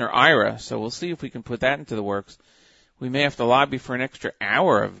listener Ira. So we'll see if we can put that into the works. We may have to lobby for an extra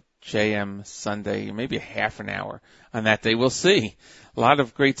hour of JM Sunday, maybe a half an hour on that day. We'll see. A lot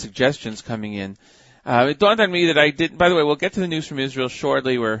of great suggestions coming in. It dawned on me that I did, by the way, we'll get to the news from Israel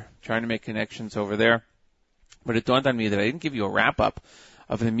shortly. We're trying to make connections over there. But it dawned on me that I didn't give you a wrap-up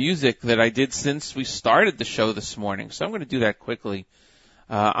of the music that I did since we started the show this morning. So I'm going to do that quickly.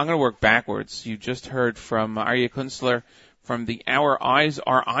 I'm going to work backwards. You just heard from Aryeh Kunstler from the Our Eyes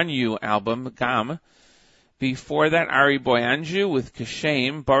Are On You album, Gam. Before that, Ari Boyanju with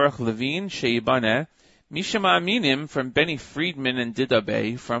Kashem, Baruch Levine, Sheibaneh, Mishama Aminim from Benny Friedman and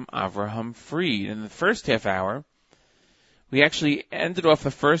Didabe from Avraham Fried. In the first half hour, we actually ended off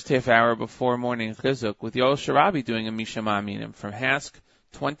the first half hour before morning chizuk with Yoel Sharabi doing a Mishama Aminim from Hask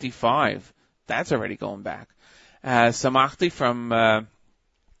 25. That's already going back. Samachti from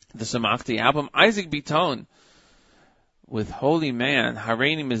the Samachti album. Isaac Biton with Holy Man.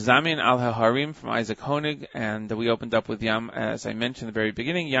 Hareini Mizamin Al HaHarim from Isaac Honig. And we opened up with Yam, as I mentioned at the very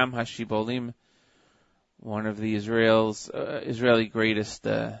beginning, Yam HaShibolim, one of the Israeli greatest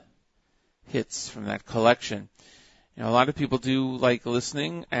hits from that collection. You know, a lot of people do like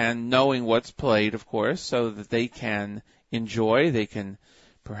listening and knowing what's played, of course, so that they can enjoy. They can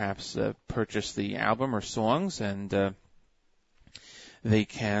perhaps purchase the album or songs, and they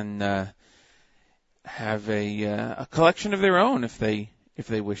can have a collection of their own if they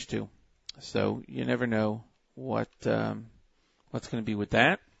wish to. So you never know what's going to be with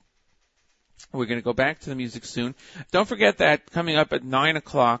that. We're going to go back to the music soon. Don't forget that coming up at 9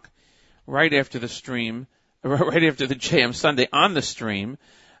 o'clock, right after the stream, right after the JM Sunday on the stream,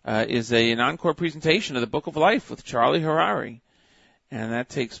 is an encore presentation of the Book of Life with Charlie Harari. And that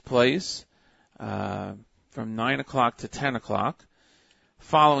takes place from 9 o'clock to 10 o'clock.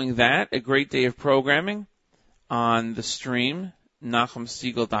 Following that, a great day of programming on the stream,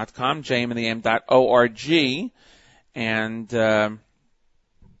 NachumSegal.com, jmandtheam.org. And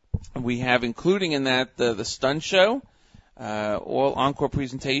we have, including in that, the Stunt Show, all encore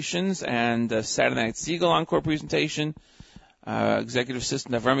presentations, and Saturday Night Segal encore presentation. Executive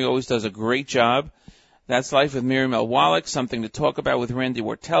Assistant Avrami always does a great job. That's Life with Miriam L. Wallach, Something to Talk About with Randy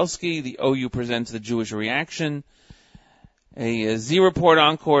Wartelski. The OU presents The Jewish Reaction. A Z-Report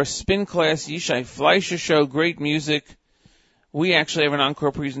encore, Spin Class, Yishai Fleischer Show, great music. We actually have an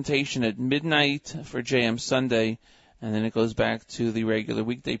encore presentation at midnight for JM Sunday, and then it goes back to the regular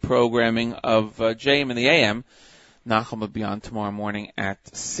weekday programming of JM and the AM. Nachum will be on tomorrow morning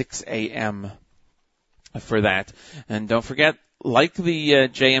at 6 a.m. for that. And don't forget, like the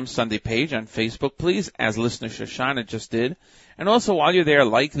JM Sunday page on Facebook, please, as listener Shoshana just did. And also, while you're there,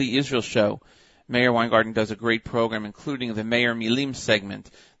 like the Israel Show. Meir Weingarten does a great program, including the Meir Milim segment.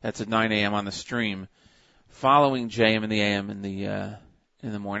 That's at 9 a.m. on the stream, following JM in the AM in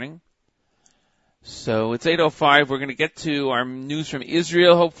the morning. So it's 8:05. We're going to get to our news from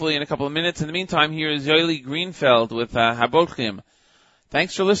Israel, hopefully in a couple of minutes. In the meantime, here is Yoeli Greenfeld with Habotchim.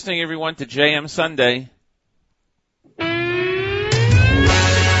 Thanks for listening, everyone, to JM Sunday.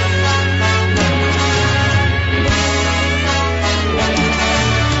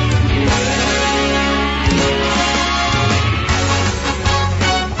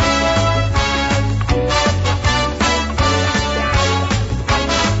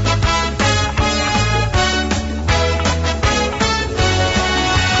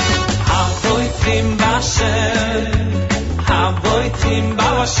 Haboitim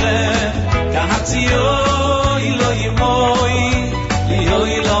ba'Hashem, kahatziyo Elohim moi,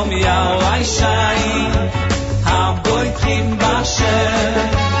 li'oi lo mi'awai shai. Haboitim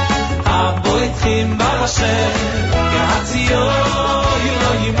ba'Hashem, kahatziyo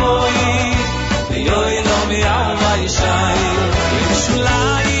Elohim moi, li'oi lo mi'awai shai.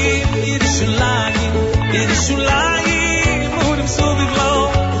 Yerushalayim, Yerushalayim, Yerushalayim, urim suviv lo,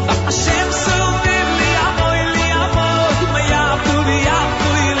 Hashem suviv li avoy li avoy, mayavdu v'yavdu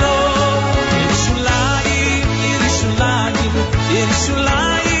ilo. Yerushalayim, Yerushalayim,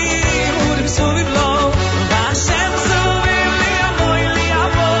 Yerushalayim, urim suviv lo, Hashem suviv li avoy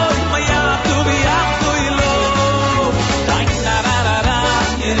mayavdu v'yavdu ilo. Dainarara,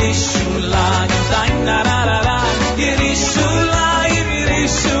 Yerushalayim, dainarara, Yerushalayim,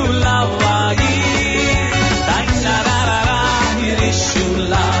 Yerushalayim, dainarara,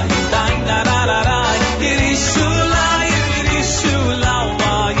 Yerushalayim, dainarara, Yerushalayim,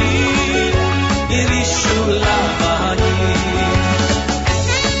 Yerushalayim, Yerushalayim.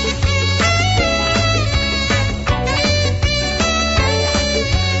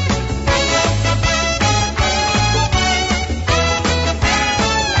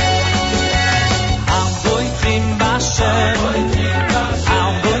 Haboitim b'Hashem,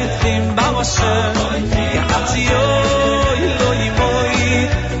 haboitim b'Hashem, kahatziyo Elohim moi,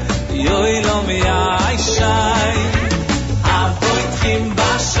 li'oi lo mi'awai shai. Haboitim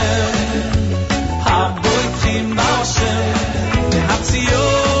b'Hashem, haboitim b'Hashem, kahatziyo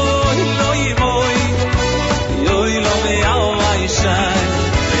Elohim moi, li'oi lo mi'awai shai.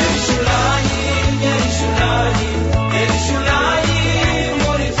 Yerushalayim, Yerushalayim, Yerushalayim,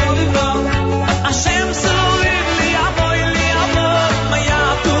 urim suviv lo, Hashem suviv li avoy,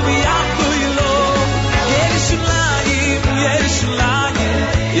 mayavdu v'yavdu ilo. Yerushalayim, Yerushalayim,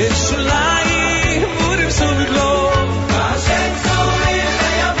 Yerushalayim, urim suviv lo, Hashem suviv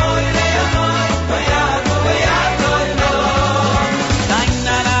li avoy, mayavdu v'yavdu ilo.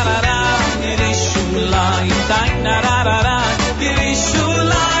 Dainarara, Yerushalayim, dainarara,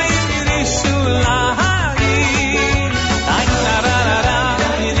 Yerushalayim, Yerushalayim, dainarara,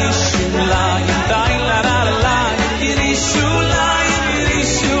 Yerushalayim, dainarara, Yerushalayim,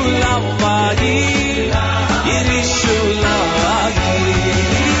 Yerushalayim.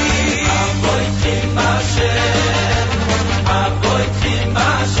 Haboitim b'Hashem, haboitim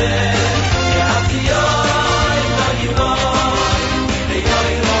b'Hashem, kahatziyo Elohim moi,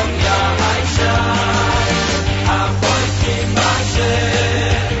 li'oi lo mi'awai shai. Haboitim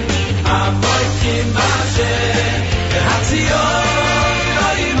b'Hashem, haboitim b'Hashem, kahatziyo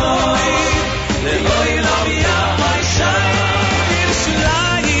Elohim moi, li'oi lo mi'awai shai.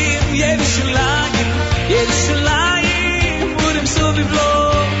 Yerushalayim, Yerushalayim, Yerushalayim, urim suviv lo,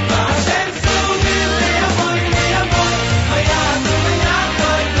 Hashem suviv li avoy, mayavdu v'yavdu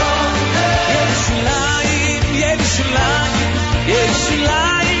ilo. Yerushalayim, Yerushalayim,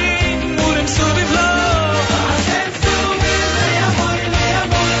 Yerushalayim, urim suviv lo, Hashem suviv li avoy,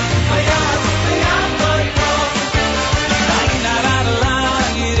 mayavdu v'yavdu ilo. Dainarara,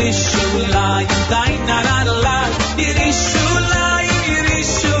 Yerushalayim, dainarara, Yerushalayim,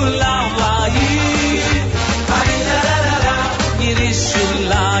 Yerushalayim, dainarara,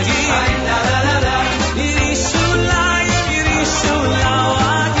 Yerushalayim, dainarara, Yerushalayim,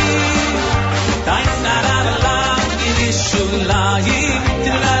 Yerushalayim, dainarara, Yerushalayim,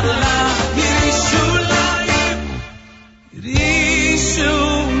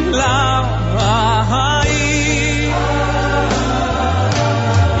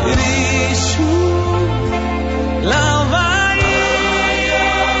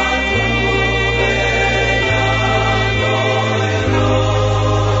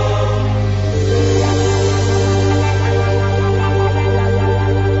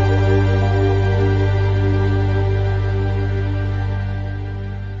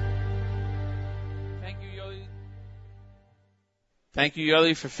 Thank you,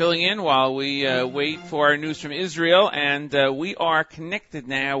 Yoli, for filling in while we wait for our news from Israel. And we are connected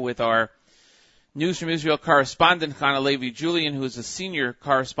now with our News from Israel correspondent, Chana Levi-Julian, who is a senior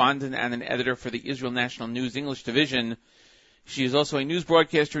correspondent and an editor for the Israel National News English Division. She is also a news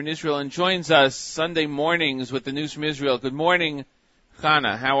broadcaster in Israel and joins us Sunday mornings with the News from Israel. Good morning,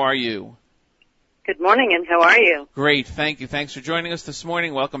 Chana. How are you? Good morning, and how are you? Great, thank you. Thanks for joining us this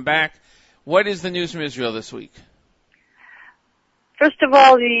morning. Welcome back. What is the news from Israel this week? First of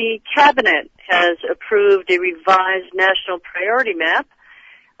all, the Cabinet has approved a revised national priority map.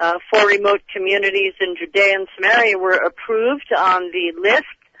 4 remote communities in Judea and Samaria were approved on the list.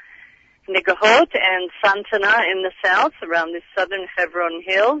 Negahot and Santana in the south, around the southern Hebron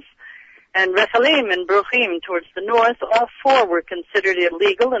Hills, and Rephaim and Bruchim towards the north. All 4 were considered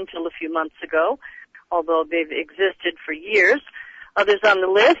illegal until a few months ago, although they've existed for years. Others on the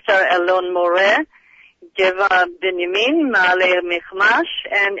list are Elon Moreh, Geva Binyamin, Ma'aleh Michmash,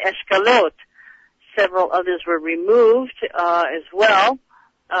 and Eshkalot. Several others were removed as well.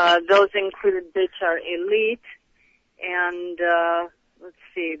 Those included Beitar Elite, and let's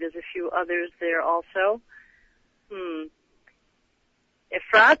see, there's a few others there also.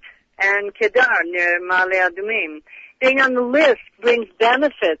 Efrat and Kedar near Ma'ale Adumim. Being on the list brings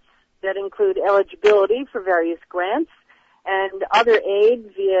benefits that include eligibility for various grants and other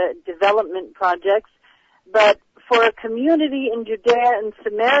aid via development projects. But for a community in Judea and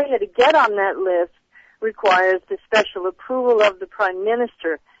Samaria to get on that list requires the special approval of the Prime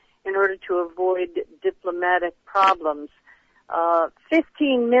Minister in order to avoid diplomatic problems.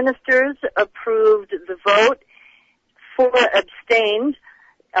 15 ministers approved the vote, 4 abstained.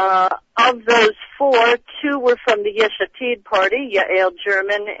 Of those 4, 2 were from the Yesh Atid party, Yael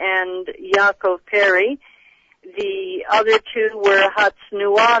German and Yaakov Perry. The other 2 were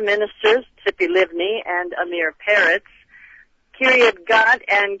Hatznua ministers, Tzipi Livni and Amir Peretz. Kiryat Gat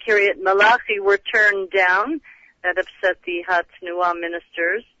and Kiryat Malachi were turned down. That upset the Hatznua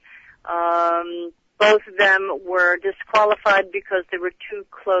ministers. Both of them were disqualified because they were too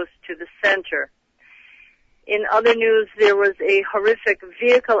close to the center. In other news, there was a horrific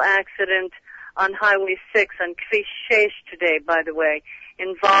vehicle accident on Highway 6 on Kvish 6 today, by the way,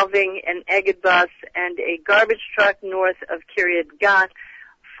 involving an Egged bus and a garbage truck north of Kiryat Gat.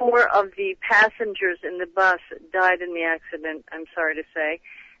 4 of the passengers in the bus died in the accident, I'm sorry to say.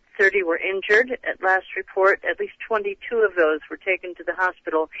 30 were injured. At last report, at least 22 of those were taken to the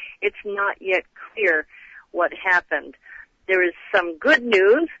hospital. It's not yet clear what happened. There is some good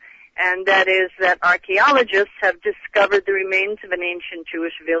news, and that is that archaeologists have discovered the remains of an ancient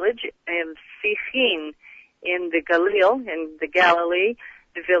Jewish village in Sichin in the Galilee.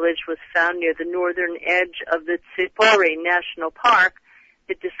 The village was found near the northern edge of the Tzipori National Park.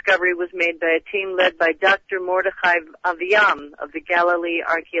 The discovery was made by a team led by Dr. Mordechai Aviam of the Galilee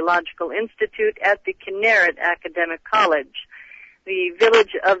Archaeological Institute at the Kinneret Academic College. The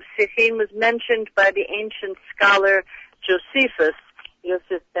village of Sichin was mentioned by the ancient scholar Josephus,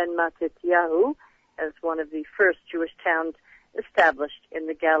 Yosef ben Matityahu, as one of the first Jewish towns established in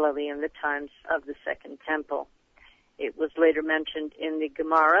the Galilee in the times of the Second Temple. It was later mentioned in the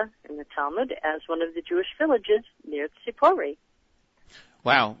Gemara, in the Talmud, as one of the Jewish villages near Tzipori.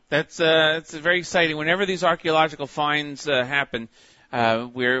 Wow, that's very exciting. Whenever these archaeological finds happen,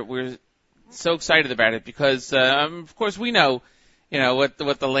 we're so excited about it because, of course, we know, what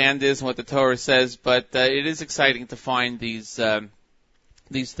the land is and what the Torah says, but it is exciting to find these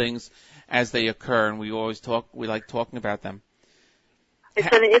things as they occur, and we like talking about them.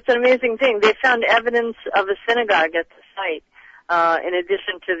 It's an amazing thing. They found evidence of a synagogue at the site, in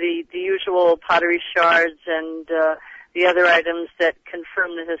addition to the usual pottery shards and the other items that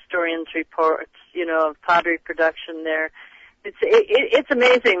confirm the historians' reports, of pottery production there. It's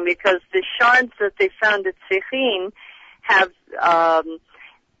amazing because the shards that they found at Sichin have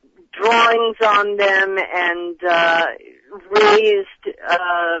drawings on them and raised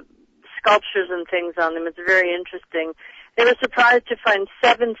sculptures and things on them. It's very interesting. They were surprised to find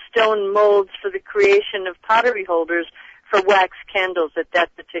 7 stone molds for the creation of pottery holders for wax candles at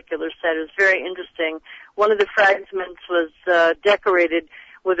that particular site. It was very interesting. One of the fragments was decorated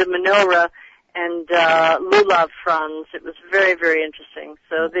with a menorah and lulav fronds. It was very, very interesting.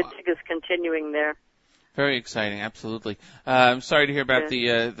 So the dig is continuing there. Very exciting, absolutely. I'm sorry to hear about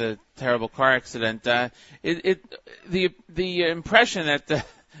the terrible car accident. The impression that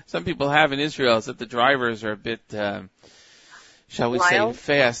some people have in Israel is that the drivers are a bit, shall we Wild?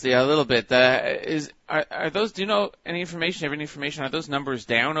 say, fast? Yeah, a little bit. Are those? Do you know any information? Have any information? Are those numbers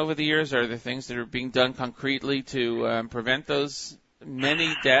down over the years? Are there things that are being done concretely to prevent those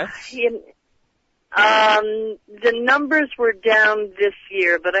many deaths? The numbers were down this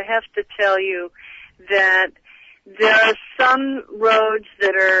year, but I have to tell you that there are some roads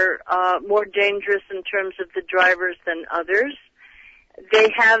that are more dangerous in terms of the drivers than others.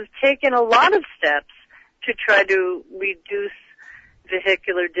 They have taken a lot of steps to try to reduce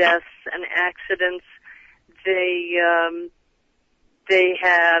vehicular deaths and accidents. They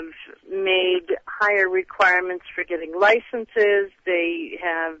have made higher requirements for getting licenses. They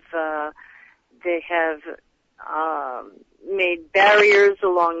have made barriers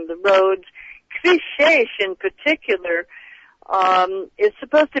along the roads. Kvish 6 in particular is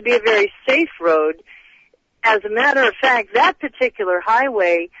supposed to be a very safe road. As a matter of fact, that particular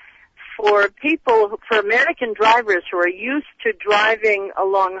highway, for American drivers who are used to driving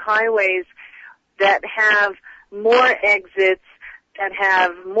along highways that have more exits, that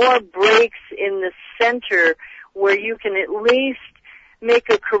have more breaks in the center, where you can at least make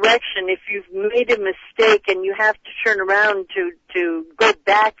a correction if you've made a mistake and you have to turn around to go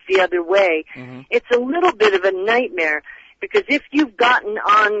back the other way. Mm-hmm. It's a little bit of a nightmare, because if you've gotten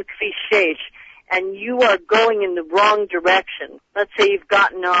on Kvish 6 and you are going in the wrong direction, let's say you've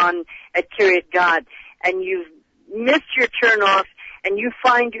gotten on at Kiryat Gat and you've missed your turn off and you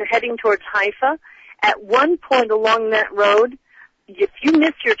find you're heading towards Haifa, at one point along that road, if you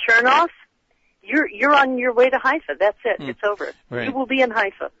miss your turn off, you're on your way to Haifa. That's it. It's over. Right. You will be in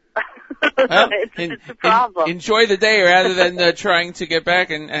Haifa. Well, it's a problem. Enjoy the day rather than trying to get back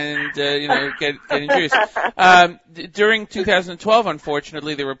and get injuries. During 2012,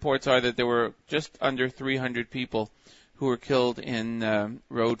 unfortunately, the reports are that there were just under 300 people who were killed in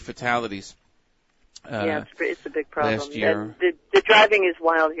road fatalities. Yeah, it's a big problem. Last year. The driving is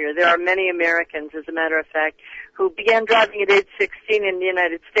wild here. There are many Americans, as a matter of fact, who began driving at age 16 in the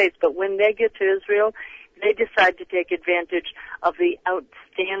United States, but when they get to Israel, they decide to take advantage of the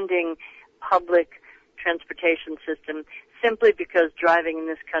outstanding public transportation system, simply because driving in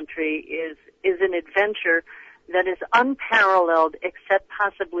this country is an adventure that is unparalleled, except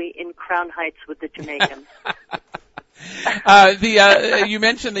possibly in Crown Heights with the Jamaicans. You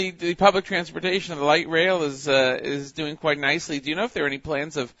mentioned the public transportation. The light rail is doing quite nicely. Do you know if there are any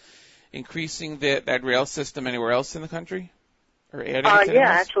plans of increasing that rail system anywhere else in the country, or adding it to yeah,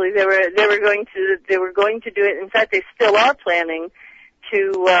 actually, they were going to do it. In fact, they still are planning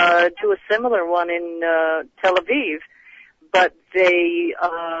to do a similar one in Tel Aviv, but they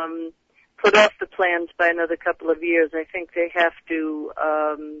put off the plans by another couple of years. I think they have to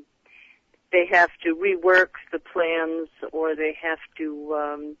rework the plans, or they have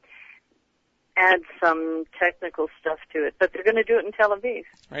to add some technical stuff to it. But they're going to do it in Tel Aviv.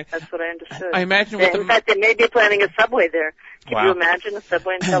 Right. That's what I understood. I imagine. In fact, they may be planning a subway there. Can you imagine a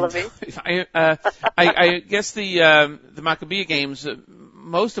subway in Tel Aviv? I guess the Maccabi games,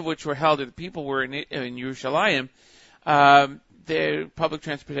 most of which were held, the people were in Yerushalayim. Their public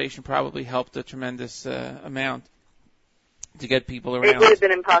transportation probably helped a tremendous amount to get people around. It would have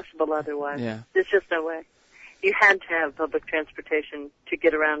been impossible otherwise. Yeah. There's just no way. You had to have public transportation to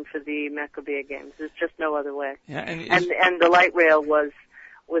get around for the Maccabi games. There's just no other way. Yeah, and the light rail was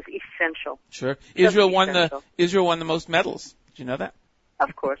essential. Sure. Israel won the most medals. Did you know that?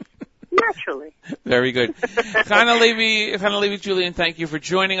 Of course. Naturally. Very good. Chana Levi, Julian, thank you for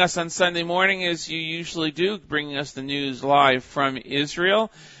joining us on Sunday morning, as you usually do, bringing us the news live from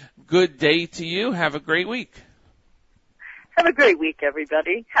Israel. Good day to you. Have a great week. Have a great week,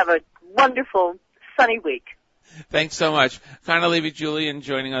 everybody. Have a wonderful, sunny week. Thanks so much. Chana Levi, Julian,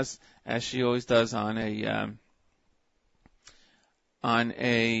 joining us, as she always does, on a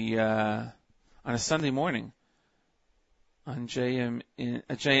Sunday morning. On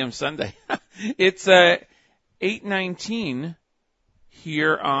JM Sunday. It's 8:19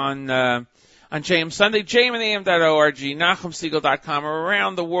 here on JM Sunday. JMandtheAM.org, NachumSiegel.com, or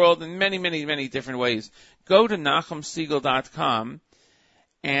around the world in many, many, many different ways. Go to NachumSiegel.com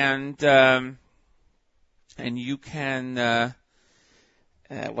and you can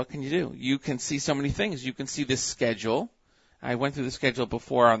what can you do? You can see so many things. You can see this schedule. I went through the schedule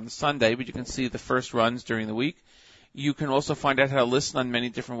before on Sunday, but you can see the first runs during the week. You can also find out how to listen on many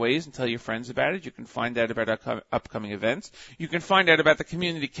different ways and tell your friends about it. You can find out about upcoming events. You can find out about the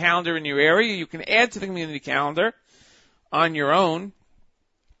community calendar in your area. You can add to the community calendar on your own.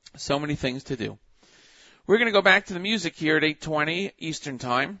 So many things to do. We're going to go back to the music here at 8:20 Eastern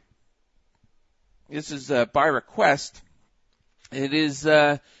Time. This is by request. It is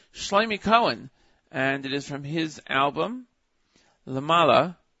Shlomi Cohen, and it is from his album,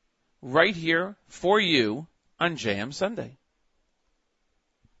 Lamala, right here for you on JM Sunday.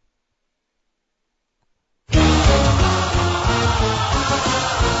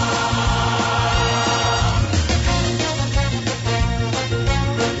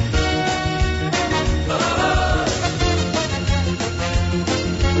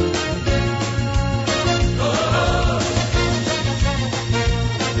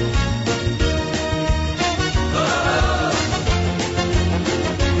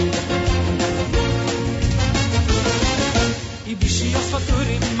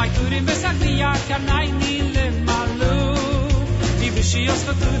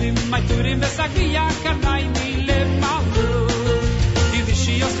 Turim, my Turim, Besakia, Karnaini, Lemalu.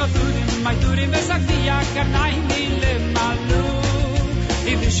 Ivishiyos Turim, my Turim, Besakia, Karnaini, Lemalu.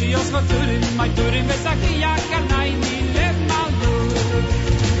 Ivishiyos Turim, my Turim, Besakia, Karnaini, Lemalu.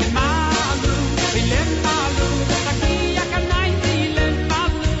 Lemalu, Lemalu, Besakia, Karnaini,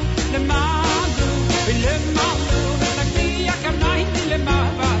 Lemalu. Lemalu, Lemalu, Besakia, Karnaini,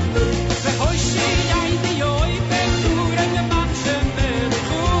 Lemalu. Vehoshi, Yaidi, Yoi, Betura, Lemanche,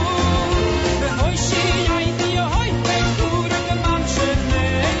 Merichu. Vehoshi, Yaidi, Yoi, Betura, Lemanche,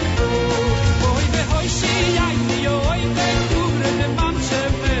 Merichu. Oi, Vehoshi, Yaidi, Yoi, Betura, Lemanche,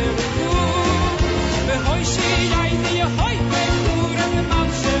 Merichu. Vehoshi, Yaidi, Yoi, Betura,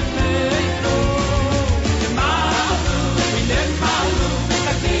 Lemanche, Merichu. Lemalu, Lemalu,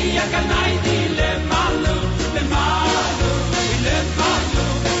 Besakia, Karnaini, Lemalu. Lemalu, Lemalu,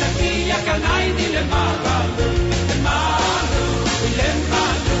 Besakia, Karnaini, Lemalu. Lemalu,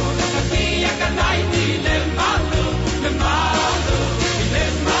 Lemalu, Besakia, Karnaini, Lemalu. Lemalu,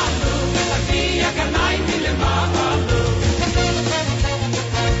 Lemalu, Besakia, Karnaini, Lemalu.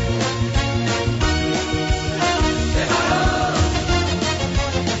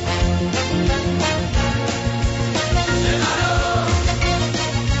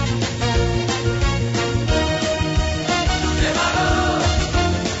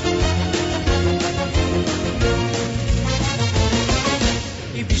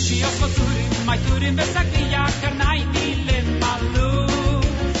 Ivishiyos Turim, my Turim, Besakia, Karnaini, Lemalu.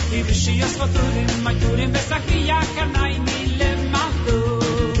 Ivishiyos Turim, my Turim, Besakia, Karnaini, Lemalu.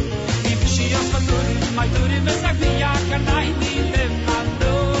 Ivishiyos Turim, my Turim, Besakia, Karnaini,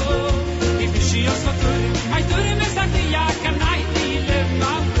 Lemalu. Ivishiyos Turim, my Turim, Besakia, Karnaini,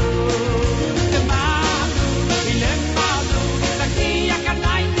 Lemalu. Lemalu, Lemalu, Besakia,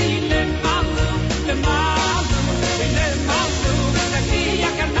 Karnaini, Lemalu. Lemalu, Lemalu, Besakia,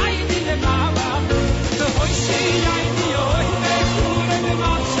 Karnaini, Lemalu. Vehoshi, Yaidi, Yoi, Betura,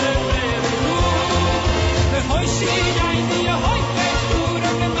 Lemanche, Merichu. Vehoshi, Yaidi, Yoi,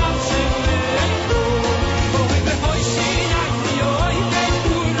 Betura, Lemanche, Merichu. Oi, Vehoshi, Yaidi, Yoi,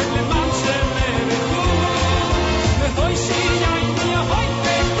 Betura, Lemanche, Merichu. Vehoshi, Yaidi, Yoi,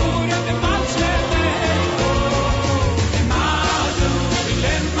 Betura, Lemanche, Merichu. Lemalu,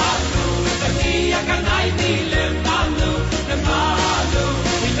 Lemalu, Besakia, Karnaini, Lemalu. Lemalu,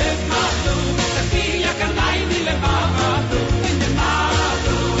 Lemalu, Besakia, Karnaini, Lemalu.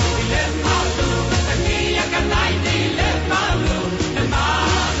 Lemalu, Lemalu, Besakia, Karnaini, Lemalu.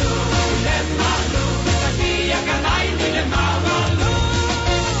 Lemalu, Lemalu, Besakia, Karnaini, Lemalu.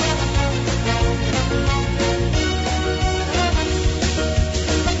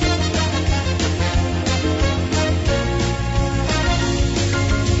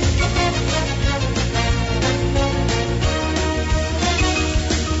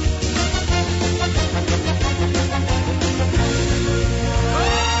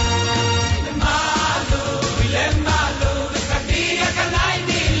 Lemalu, Lemalu, Besakia,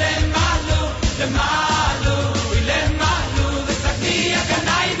 Karnaini, Lemalu. Lemalu, Lemalu, Besakia,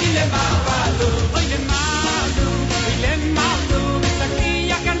 Karnaini, Lemalu. Oi, Lemalu, Lemalu,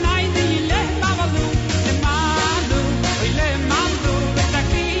 Besakia, Karnaini, Lemalu. Lemalu, Lemalu,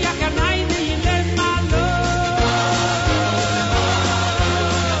 Besakia, Karnaini, Lemalu.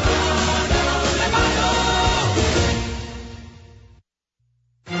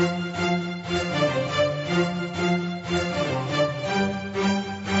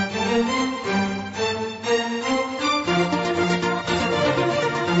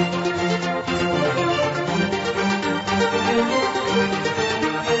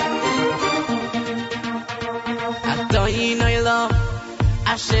 Adonai Olam,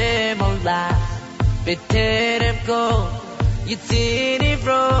 Hashem Olam, B'terem Kol, Yitzir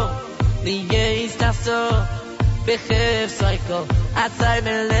Nivro, Niyes Taso, B'chev Soiko, Atzai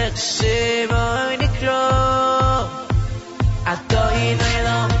Melech Shemoi Nikro. Adonai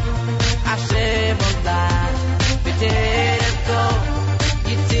Olam, Hashem Olam, B'terem Kol,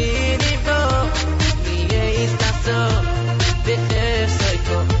 Yitzir Nivro, Niyes Taso, B'chev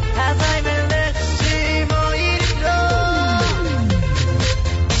Soiko, Atzai Melech Shemoi Nikro.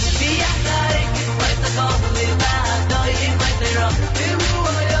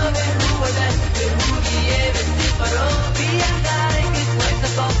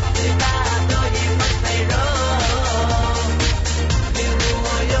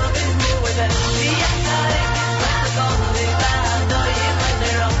 Be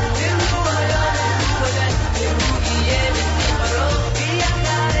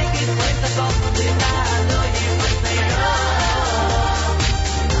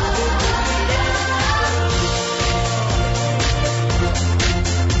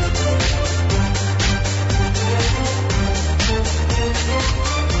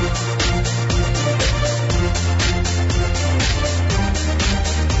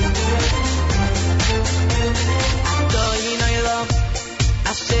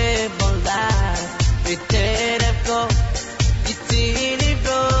בטרם כה יציא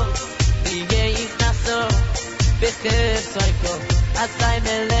נברו ויהיה יכנסו בחפצוי כה עשי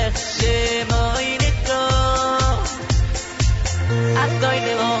מלך שמוי נקרו אדוי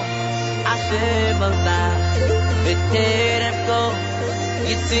נלו השם מלך בטרם כה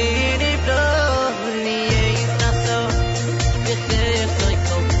יציא נברו ויהיה יכנסו בחפצוי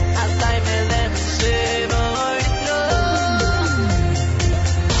כה עשי מלך שמוי נקרו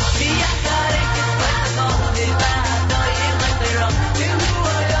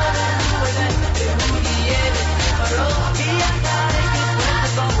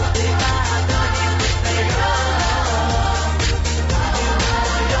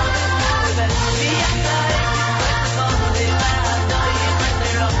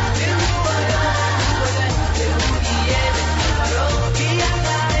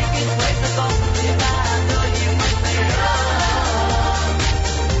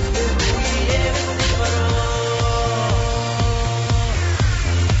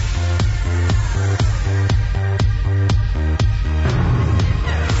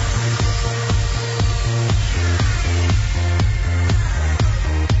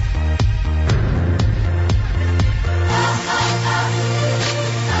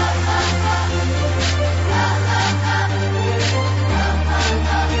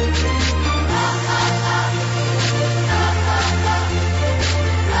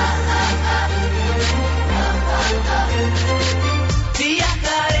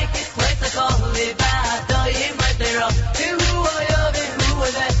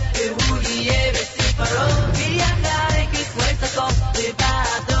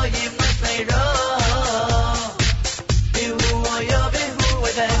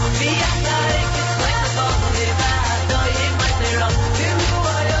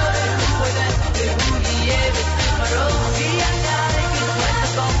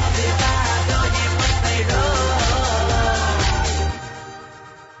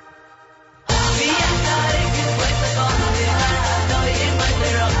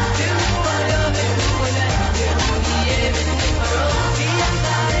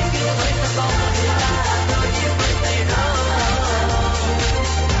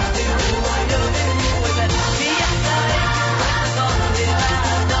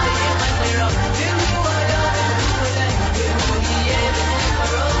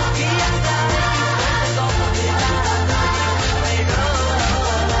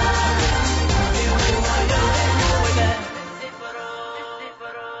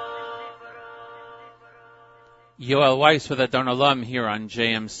Yoel Weiss with Adon Olam here on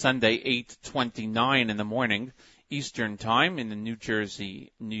JM Sunday, 8:29 in the morning, Eastern Time in the New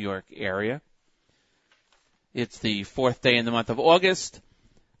Jersey, New York area. It's the 4th day in the month of August,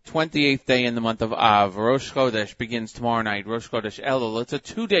 28th day in the month of Av. Rosh Chodesh begins tomorrow night, Rosh Chodesh Elul. It's a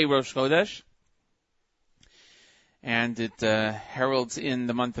 2-day Rosh Chodesh, and it heralds in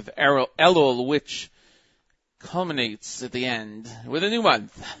the month of Elul, which culminates at the end with a new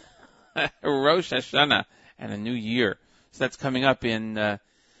month, Rosh Hashanah, and a new year. So that's coming up in a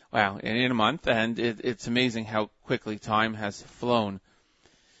month, and it's amazing how quickly time has flown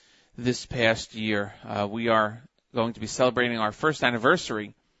this past year. We are going to be celebrating our first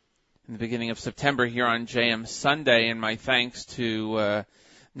anniversary in the beginning of September here on JM Sunday, and my thanks to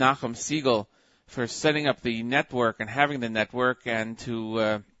Nachum Siegel for setting up the network and having the network, and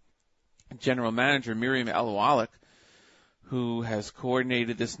to General Manager Miriam Elwalik, who has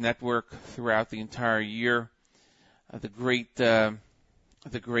coordinated this network throughout the entire year. The great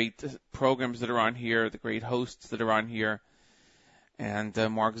programs that are on here, the great hosts that are on here, and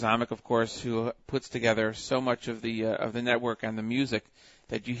Mark Zamek, of course, who puts together so much of the network and the music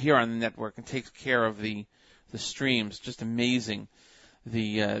that you hear on the network and takes care of the streams. Just amazing.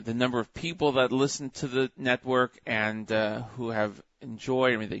 The number of people that listen to the network and who have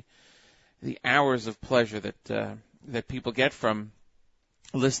enjoyed, the hours of pleasure that people get from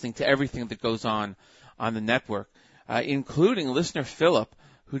listening to everything that goes on the network, including listener Philip,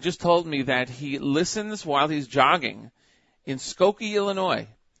 who just told me that he listens while he's jogging in Skokie, Illinois.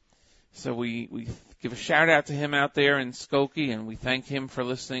 So we give a shout out to him out there in Skokie, and we thank him for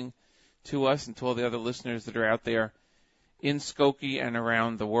listening to us and to all the other listeners that are out there in Skokie and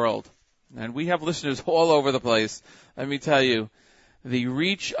around the world. And we have listeners all over the place. Let me tell you, the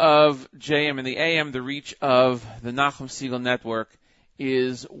reach of JM and the AM, the reach of the Nachum Siegel Network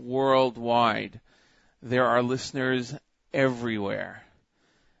is worldwide. There are listeners everywhere.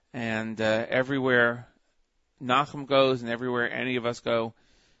 And everywhere Nachum goes and everywhere any of us go,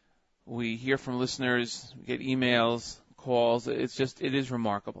 we hear from listeners, we get emails, calls. It is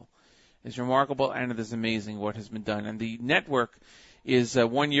remarkable. It's remarkable, and it is amazing what has been done. And the network is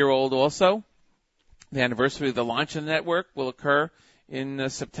 1 year old also. The anniversary of the launch of the network will occur in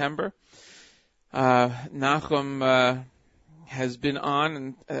September. Nachum has been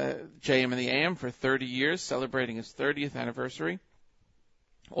on JM and the AM for 30 years, celebrating his 30th anniversary.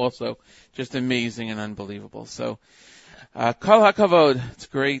 Also, just amazing and unbelievable. So, Kol HaKavod. It's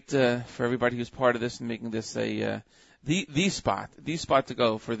great for everybody who's part of this and making this the spot to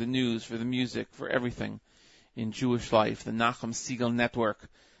go for the news, for the music, for everything in Jewish life. The Nachum Segal Network.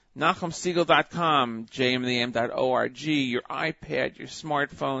 NachumSegal.com, jmandtheam.org, your iPad, your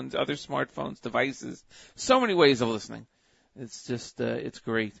smartphones, other smartphones, devices. So many ways of listening. It's just, it's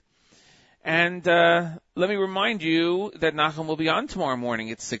great. And let me remind you that Nachum will be on tomorrow morning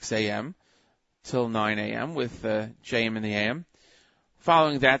at 6 a.m. till 9 a.m. with JM and the AM.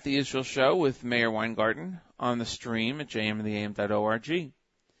 Following that, the Israel Show with Meir Weingarten on the stream at jmandtheam.org.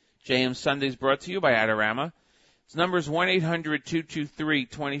 JM Sundays brought to you by Adorama. Its number is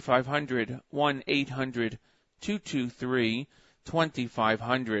 1-800-223-2500,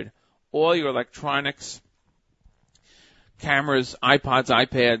 1-800-223-2500. All your electronics, cameras, iPods,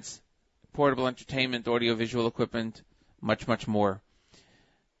 iPads, portable entertainment, audio-visual equipment, much, much more.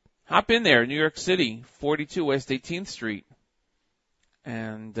 Hop in there, New York City, 42 West 18th Street,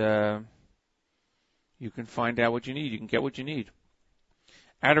 and you can find out what you need. You can get what you need.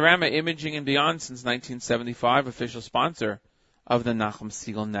 Adorama Imaging and Beyond since 1975, official sponsor of the Nachum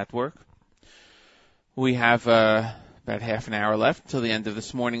Segal Network. We have about half an hour left till the end of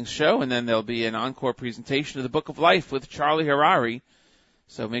this morning's show, and then there'll be an encore presentation of the Book of Life with Charlie Harari.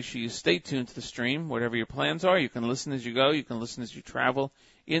 So make sure you stay tuned to the stream. Whatever your plans are, you can listen as you go, you can listen as you travel,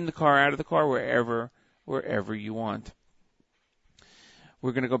 in the car, out of the car, wherever you want.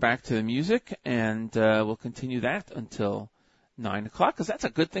 We're going to go back to the music, and we'll continue that until 9 o'clock, because that's a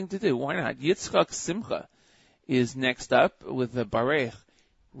good thing to do. Why not? Yitzchak Simcha is next up with the Barech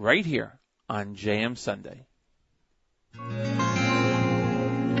right here on JM Sunday.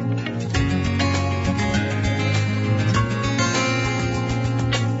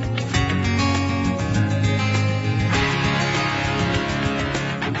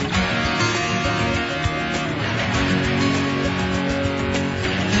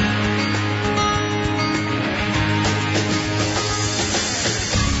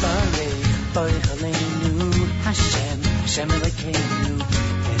 Hashem Elokeinu,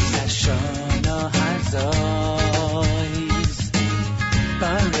 es Hashono Hazois.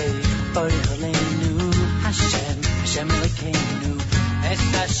 Barech Boichaleinu, Hashem Elokeinu, es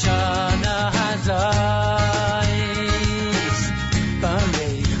Hashono Hazois.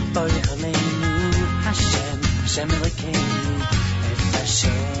 Barech Boichaleinu, Hashem Elokeinu, es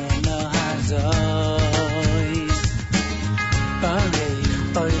Hashono Hazois. Barech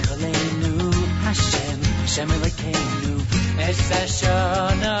Boichaleinu, Hashem Elokeinu, es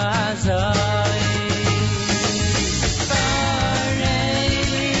Hashono Hazois.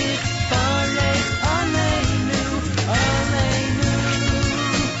 Barech Aleinu,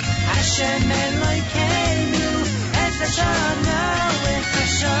 Hashem Elokeinu, es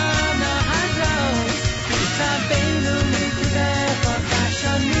Hashono Hazois. Yisabeinu mikudecha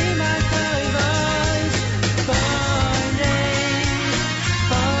kashanim hatoivos. Barech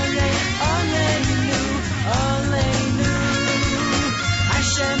Aleinu,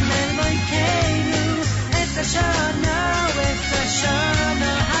 Hashem Elokeinu, es Hashono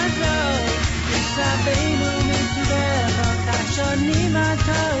Hazois. Yisabeinu mikudecha kashanim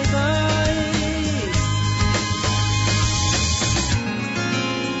hatoivos.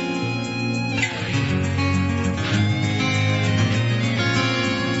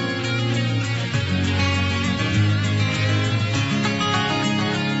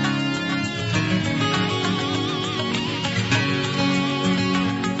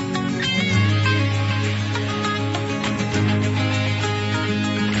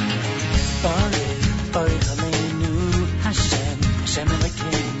 Hashem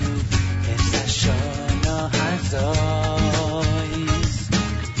Elokeinu, es Hashono Hazois.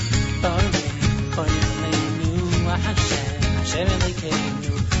 Barech Aleinu, Hashem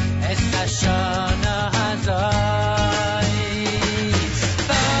Elokeinu, es Hashono Hazois.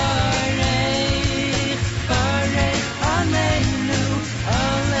 Barech Aleinu,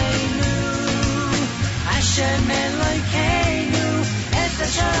 Hashem Elokeinu, es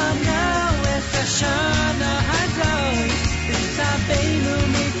Hashono Hazois. Yisabeinu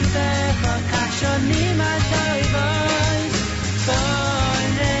mikudecha kashanim hatoivos.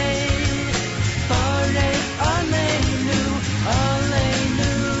 Barech Aleinu,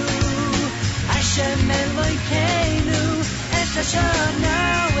 Hashem Elokeinu, es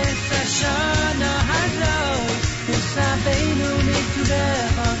Hashono Hazois. Yisabeinu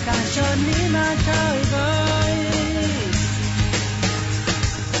mikudecha kashanim hatoivos.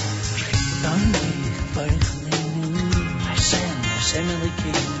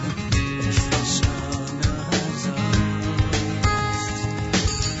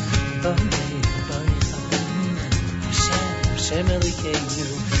 Hashem Elokeinu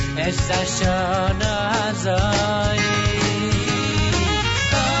Es Hashana Hazai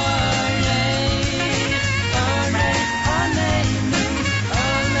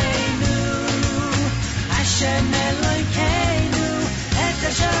Hashem Elokeinu Es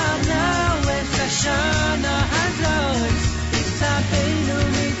Hashana Hazai Yitzapenu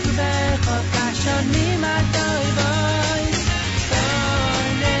Mikvecha Kashanim Adoivai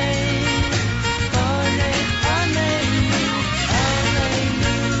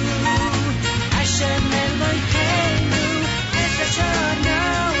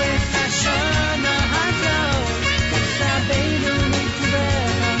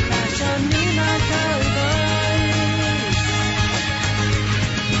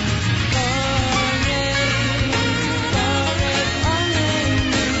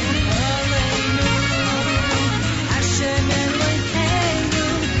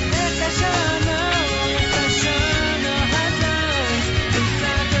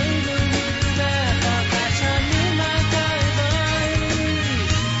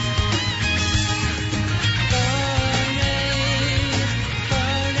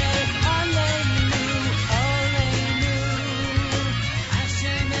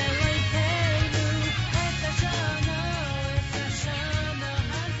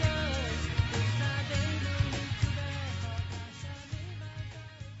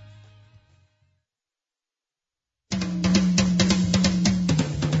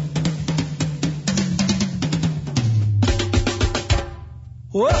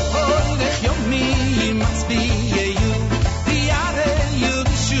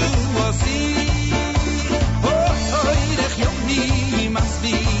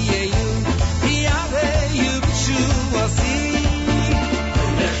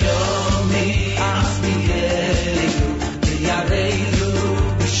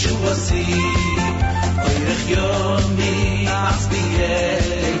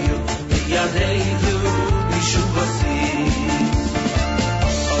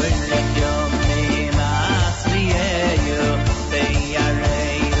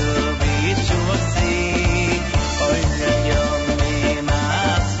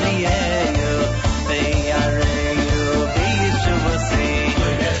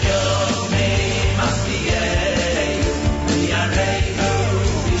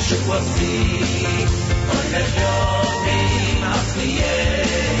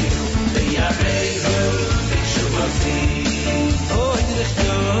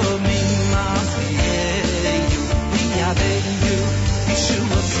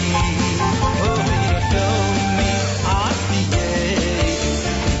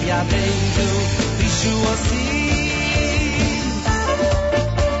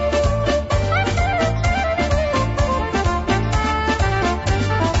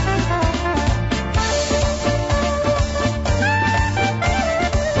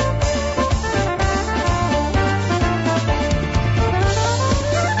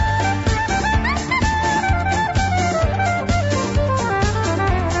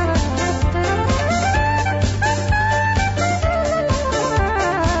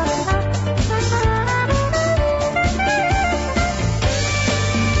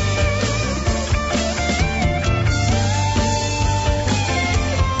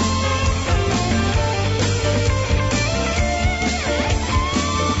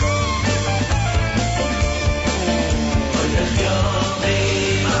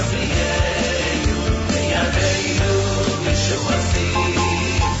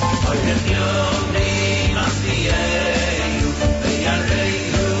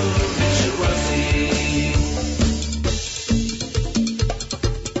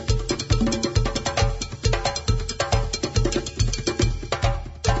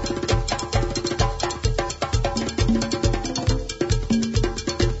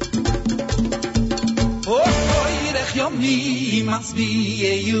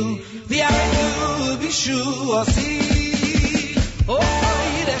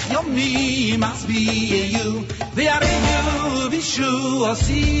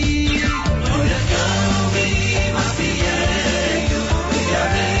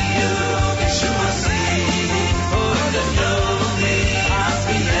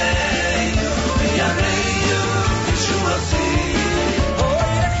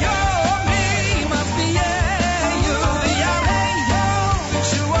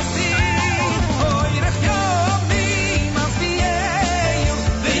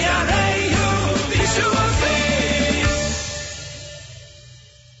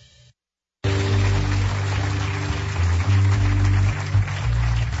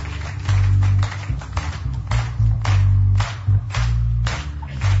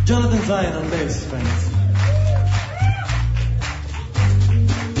Jonathan Zion on bass, friends.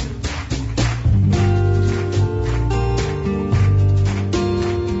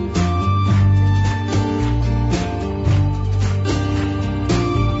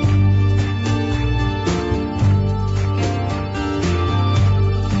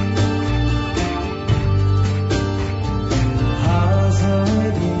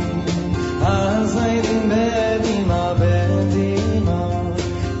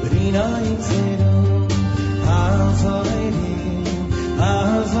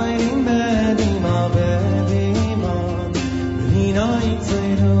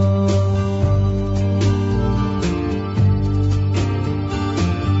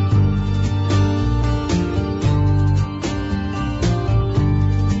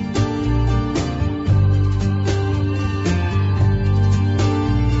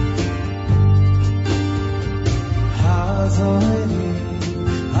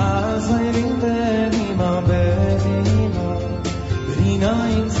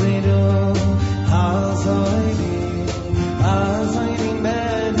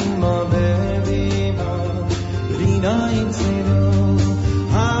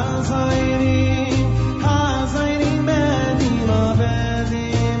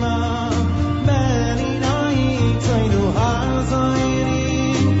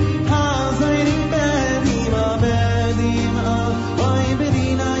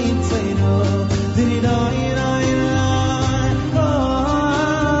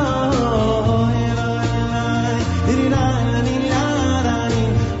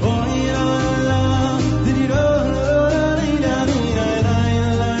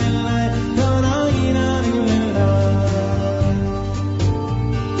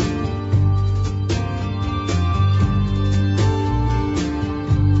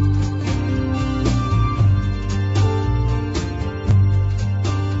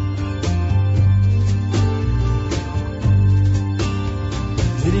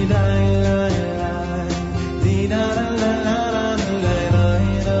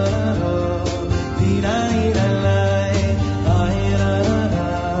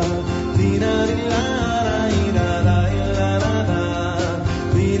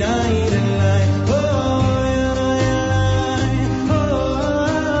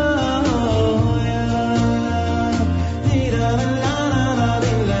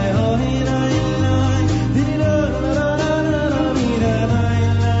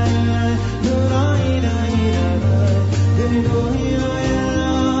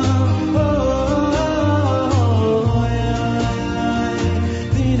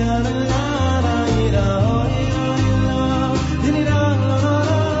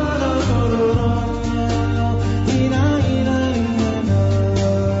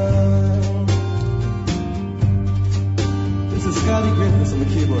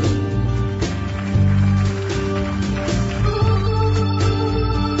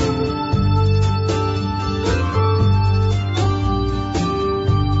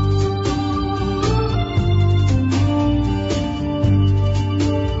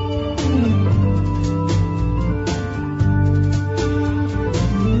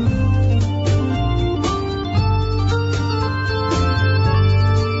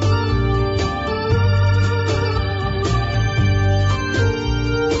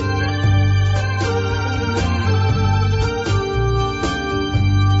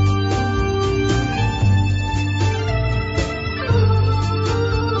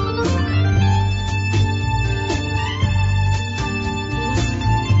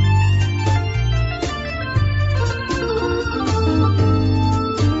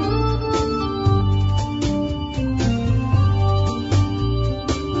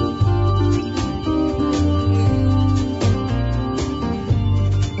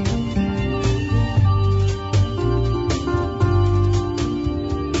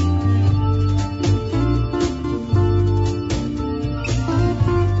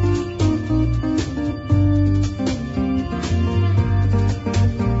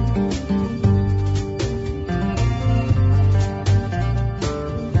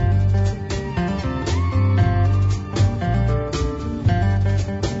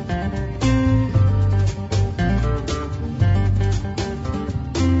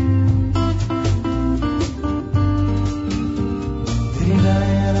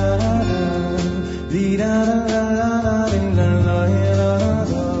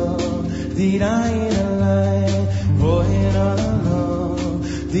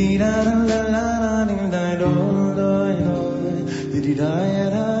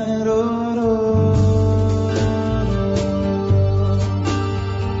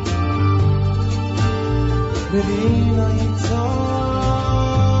 Medina, it's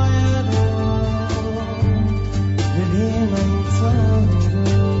all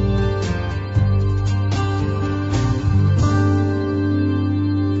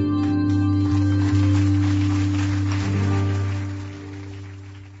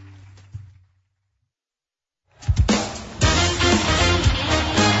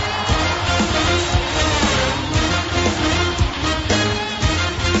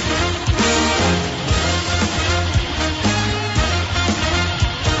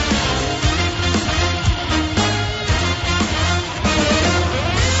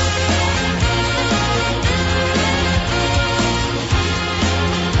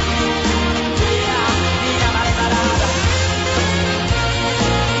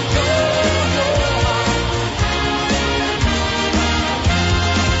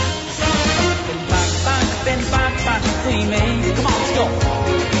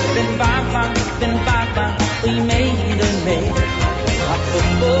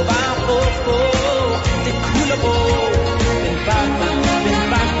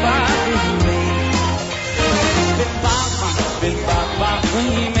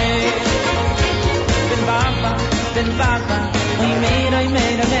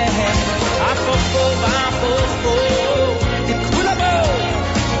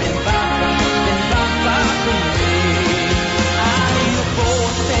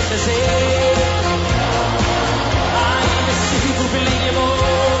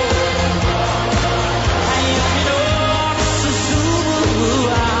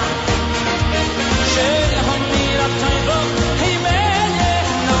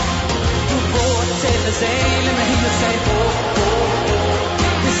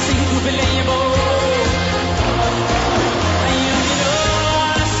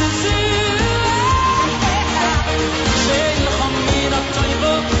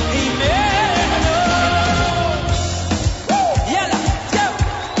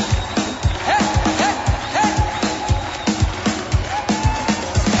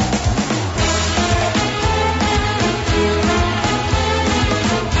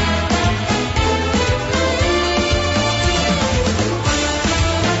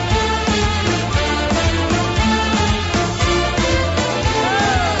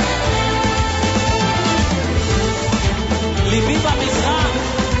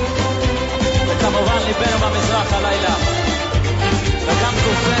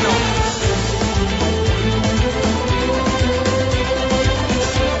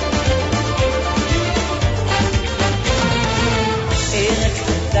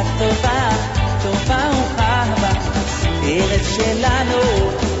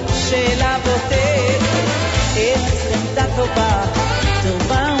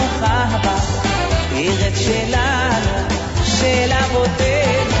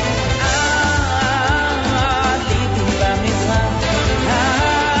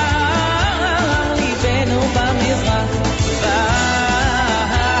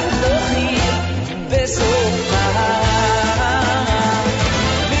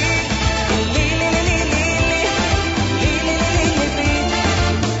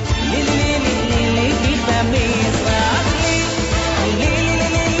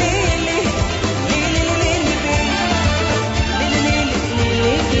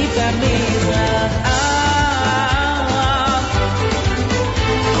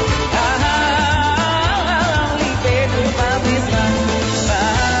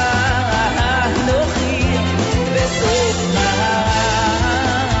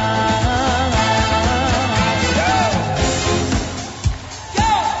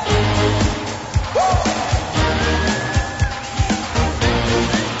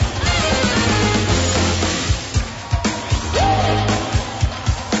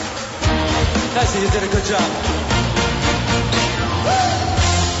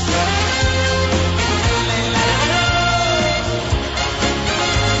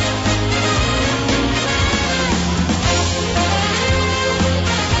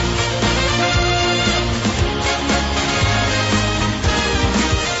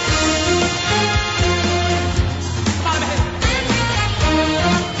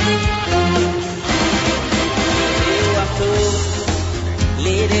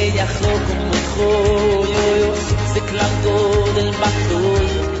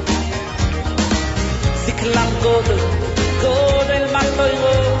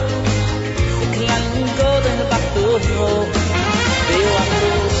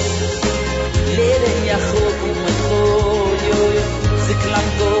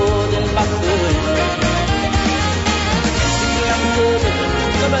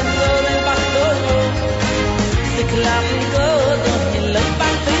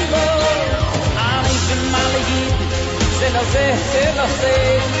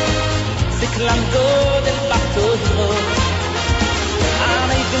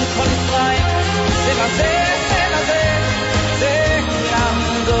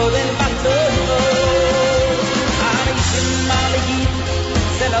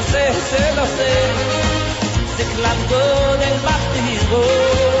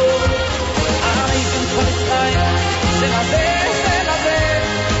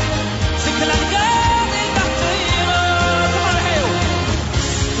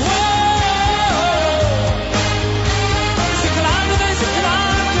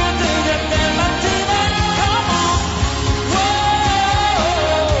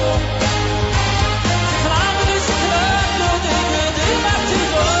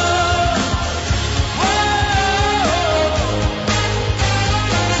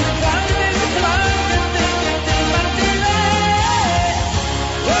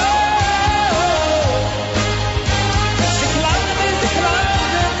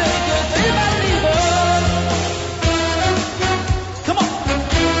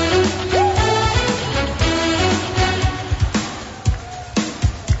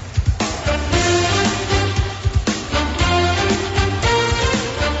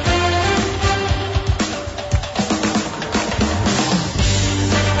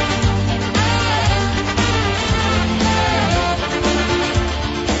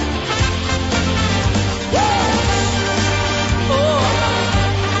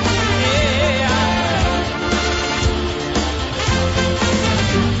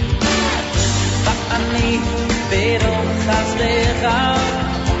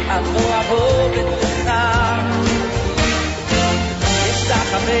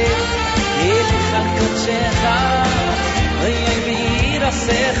becha oy bir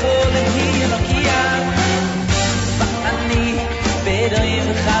asecho le kilokia ani bedoy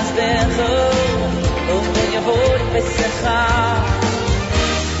khaz becho o yevor besecha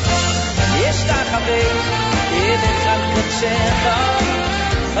yesh ta khavei in kham kotchecha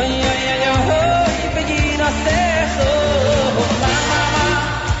oy oy oy begin asecho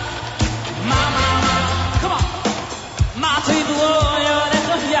mama come on ma tu gloria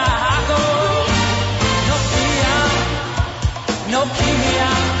no kimia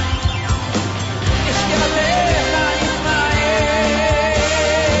ich gebe lecha Israel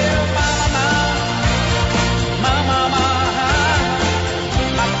mama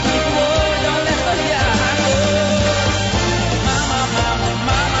makibo yo lecha yago mama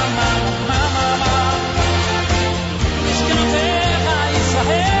ich gebe lecha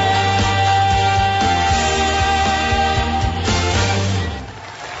Israel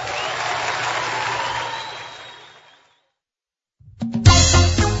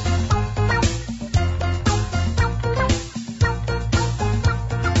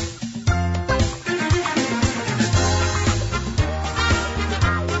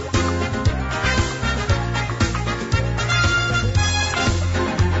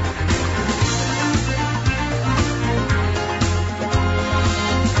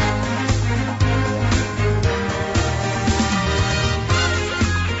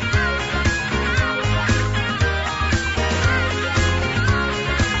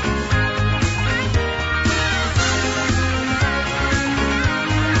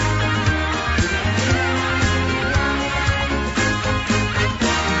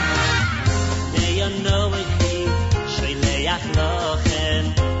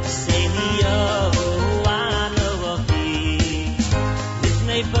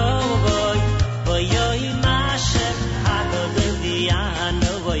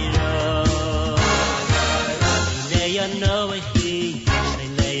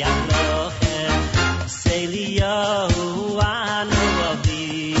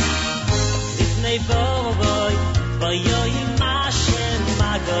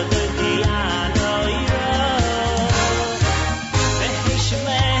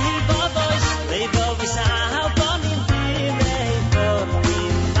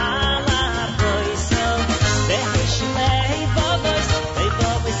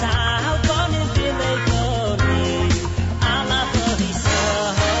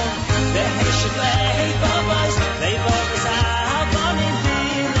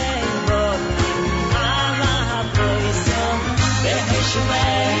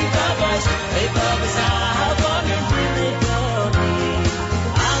Away.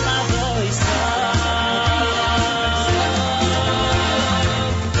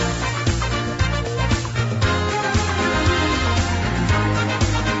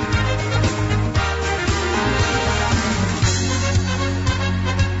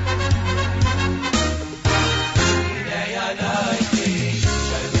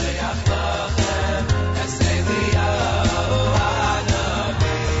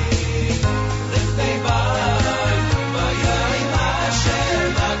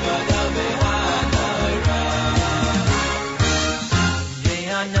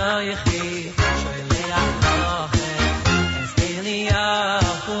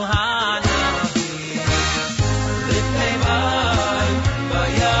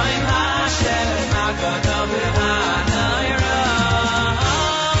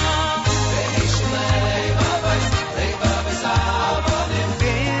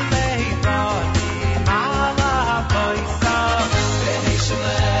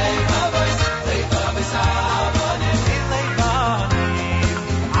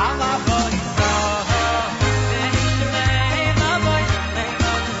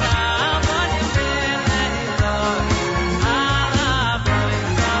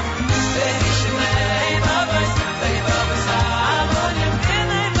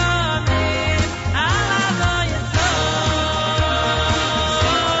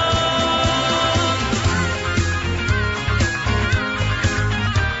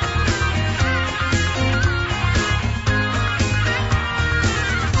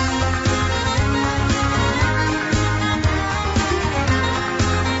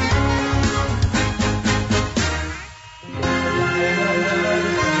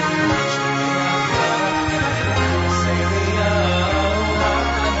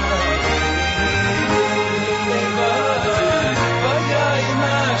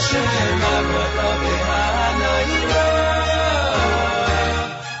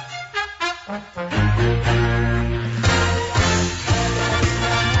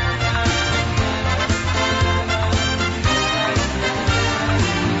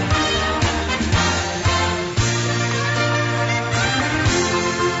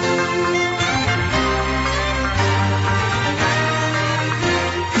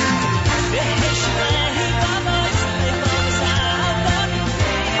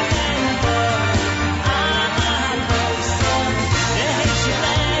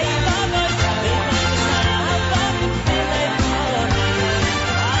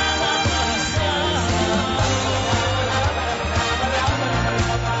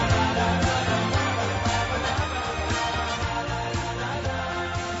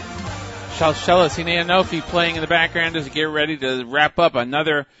 Shalshelas Hinei Anofi playing in the background as we get ready to wrap up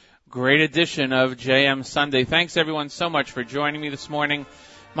another great edition of JM Sunday. Thanks everyone so much for joining me this morning.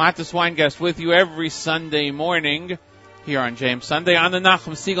 Matis Weingast with you every Sunday morning here on JM Sunday on the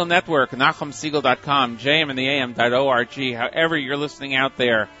Nachum Segal Network, NachumSegal.com, JMandtheAM.org. However you're listening out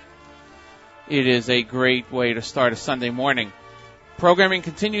there, it is a great way to start a Sunday morning. Programming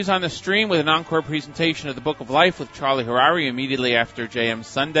continues on the stream with an encore presentation of the Book of Life with Charlie Harari immediately after JM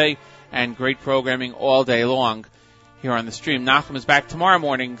Sunday, and great programming all day long here on the stream. Nachum is back tomorrow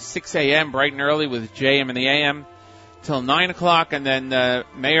morning, 6 a.m., bright and early with JM and the AM till 9 o'clock, and then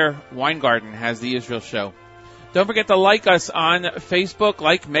Mayor Weingarten has the Israel show. Don't forget to like us on Facebook,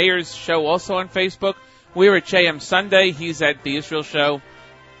 like Mayor's show also on Facebook. We're at JM Sunday. He's at the Israel show.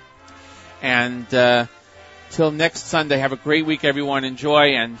 And till next Sunday, have a great week, everyone.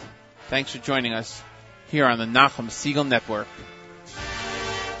 Enjoy, and thanks for joining us here on the Nachum Segal Network.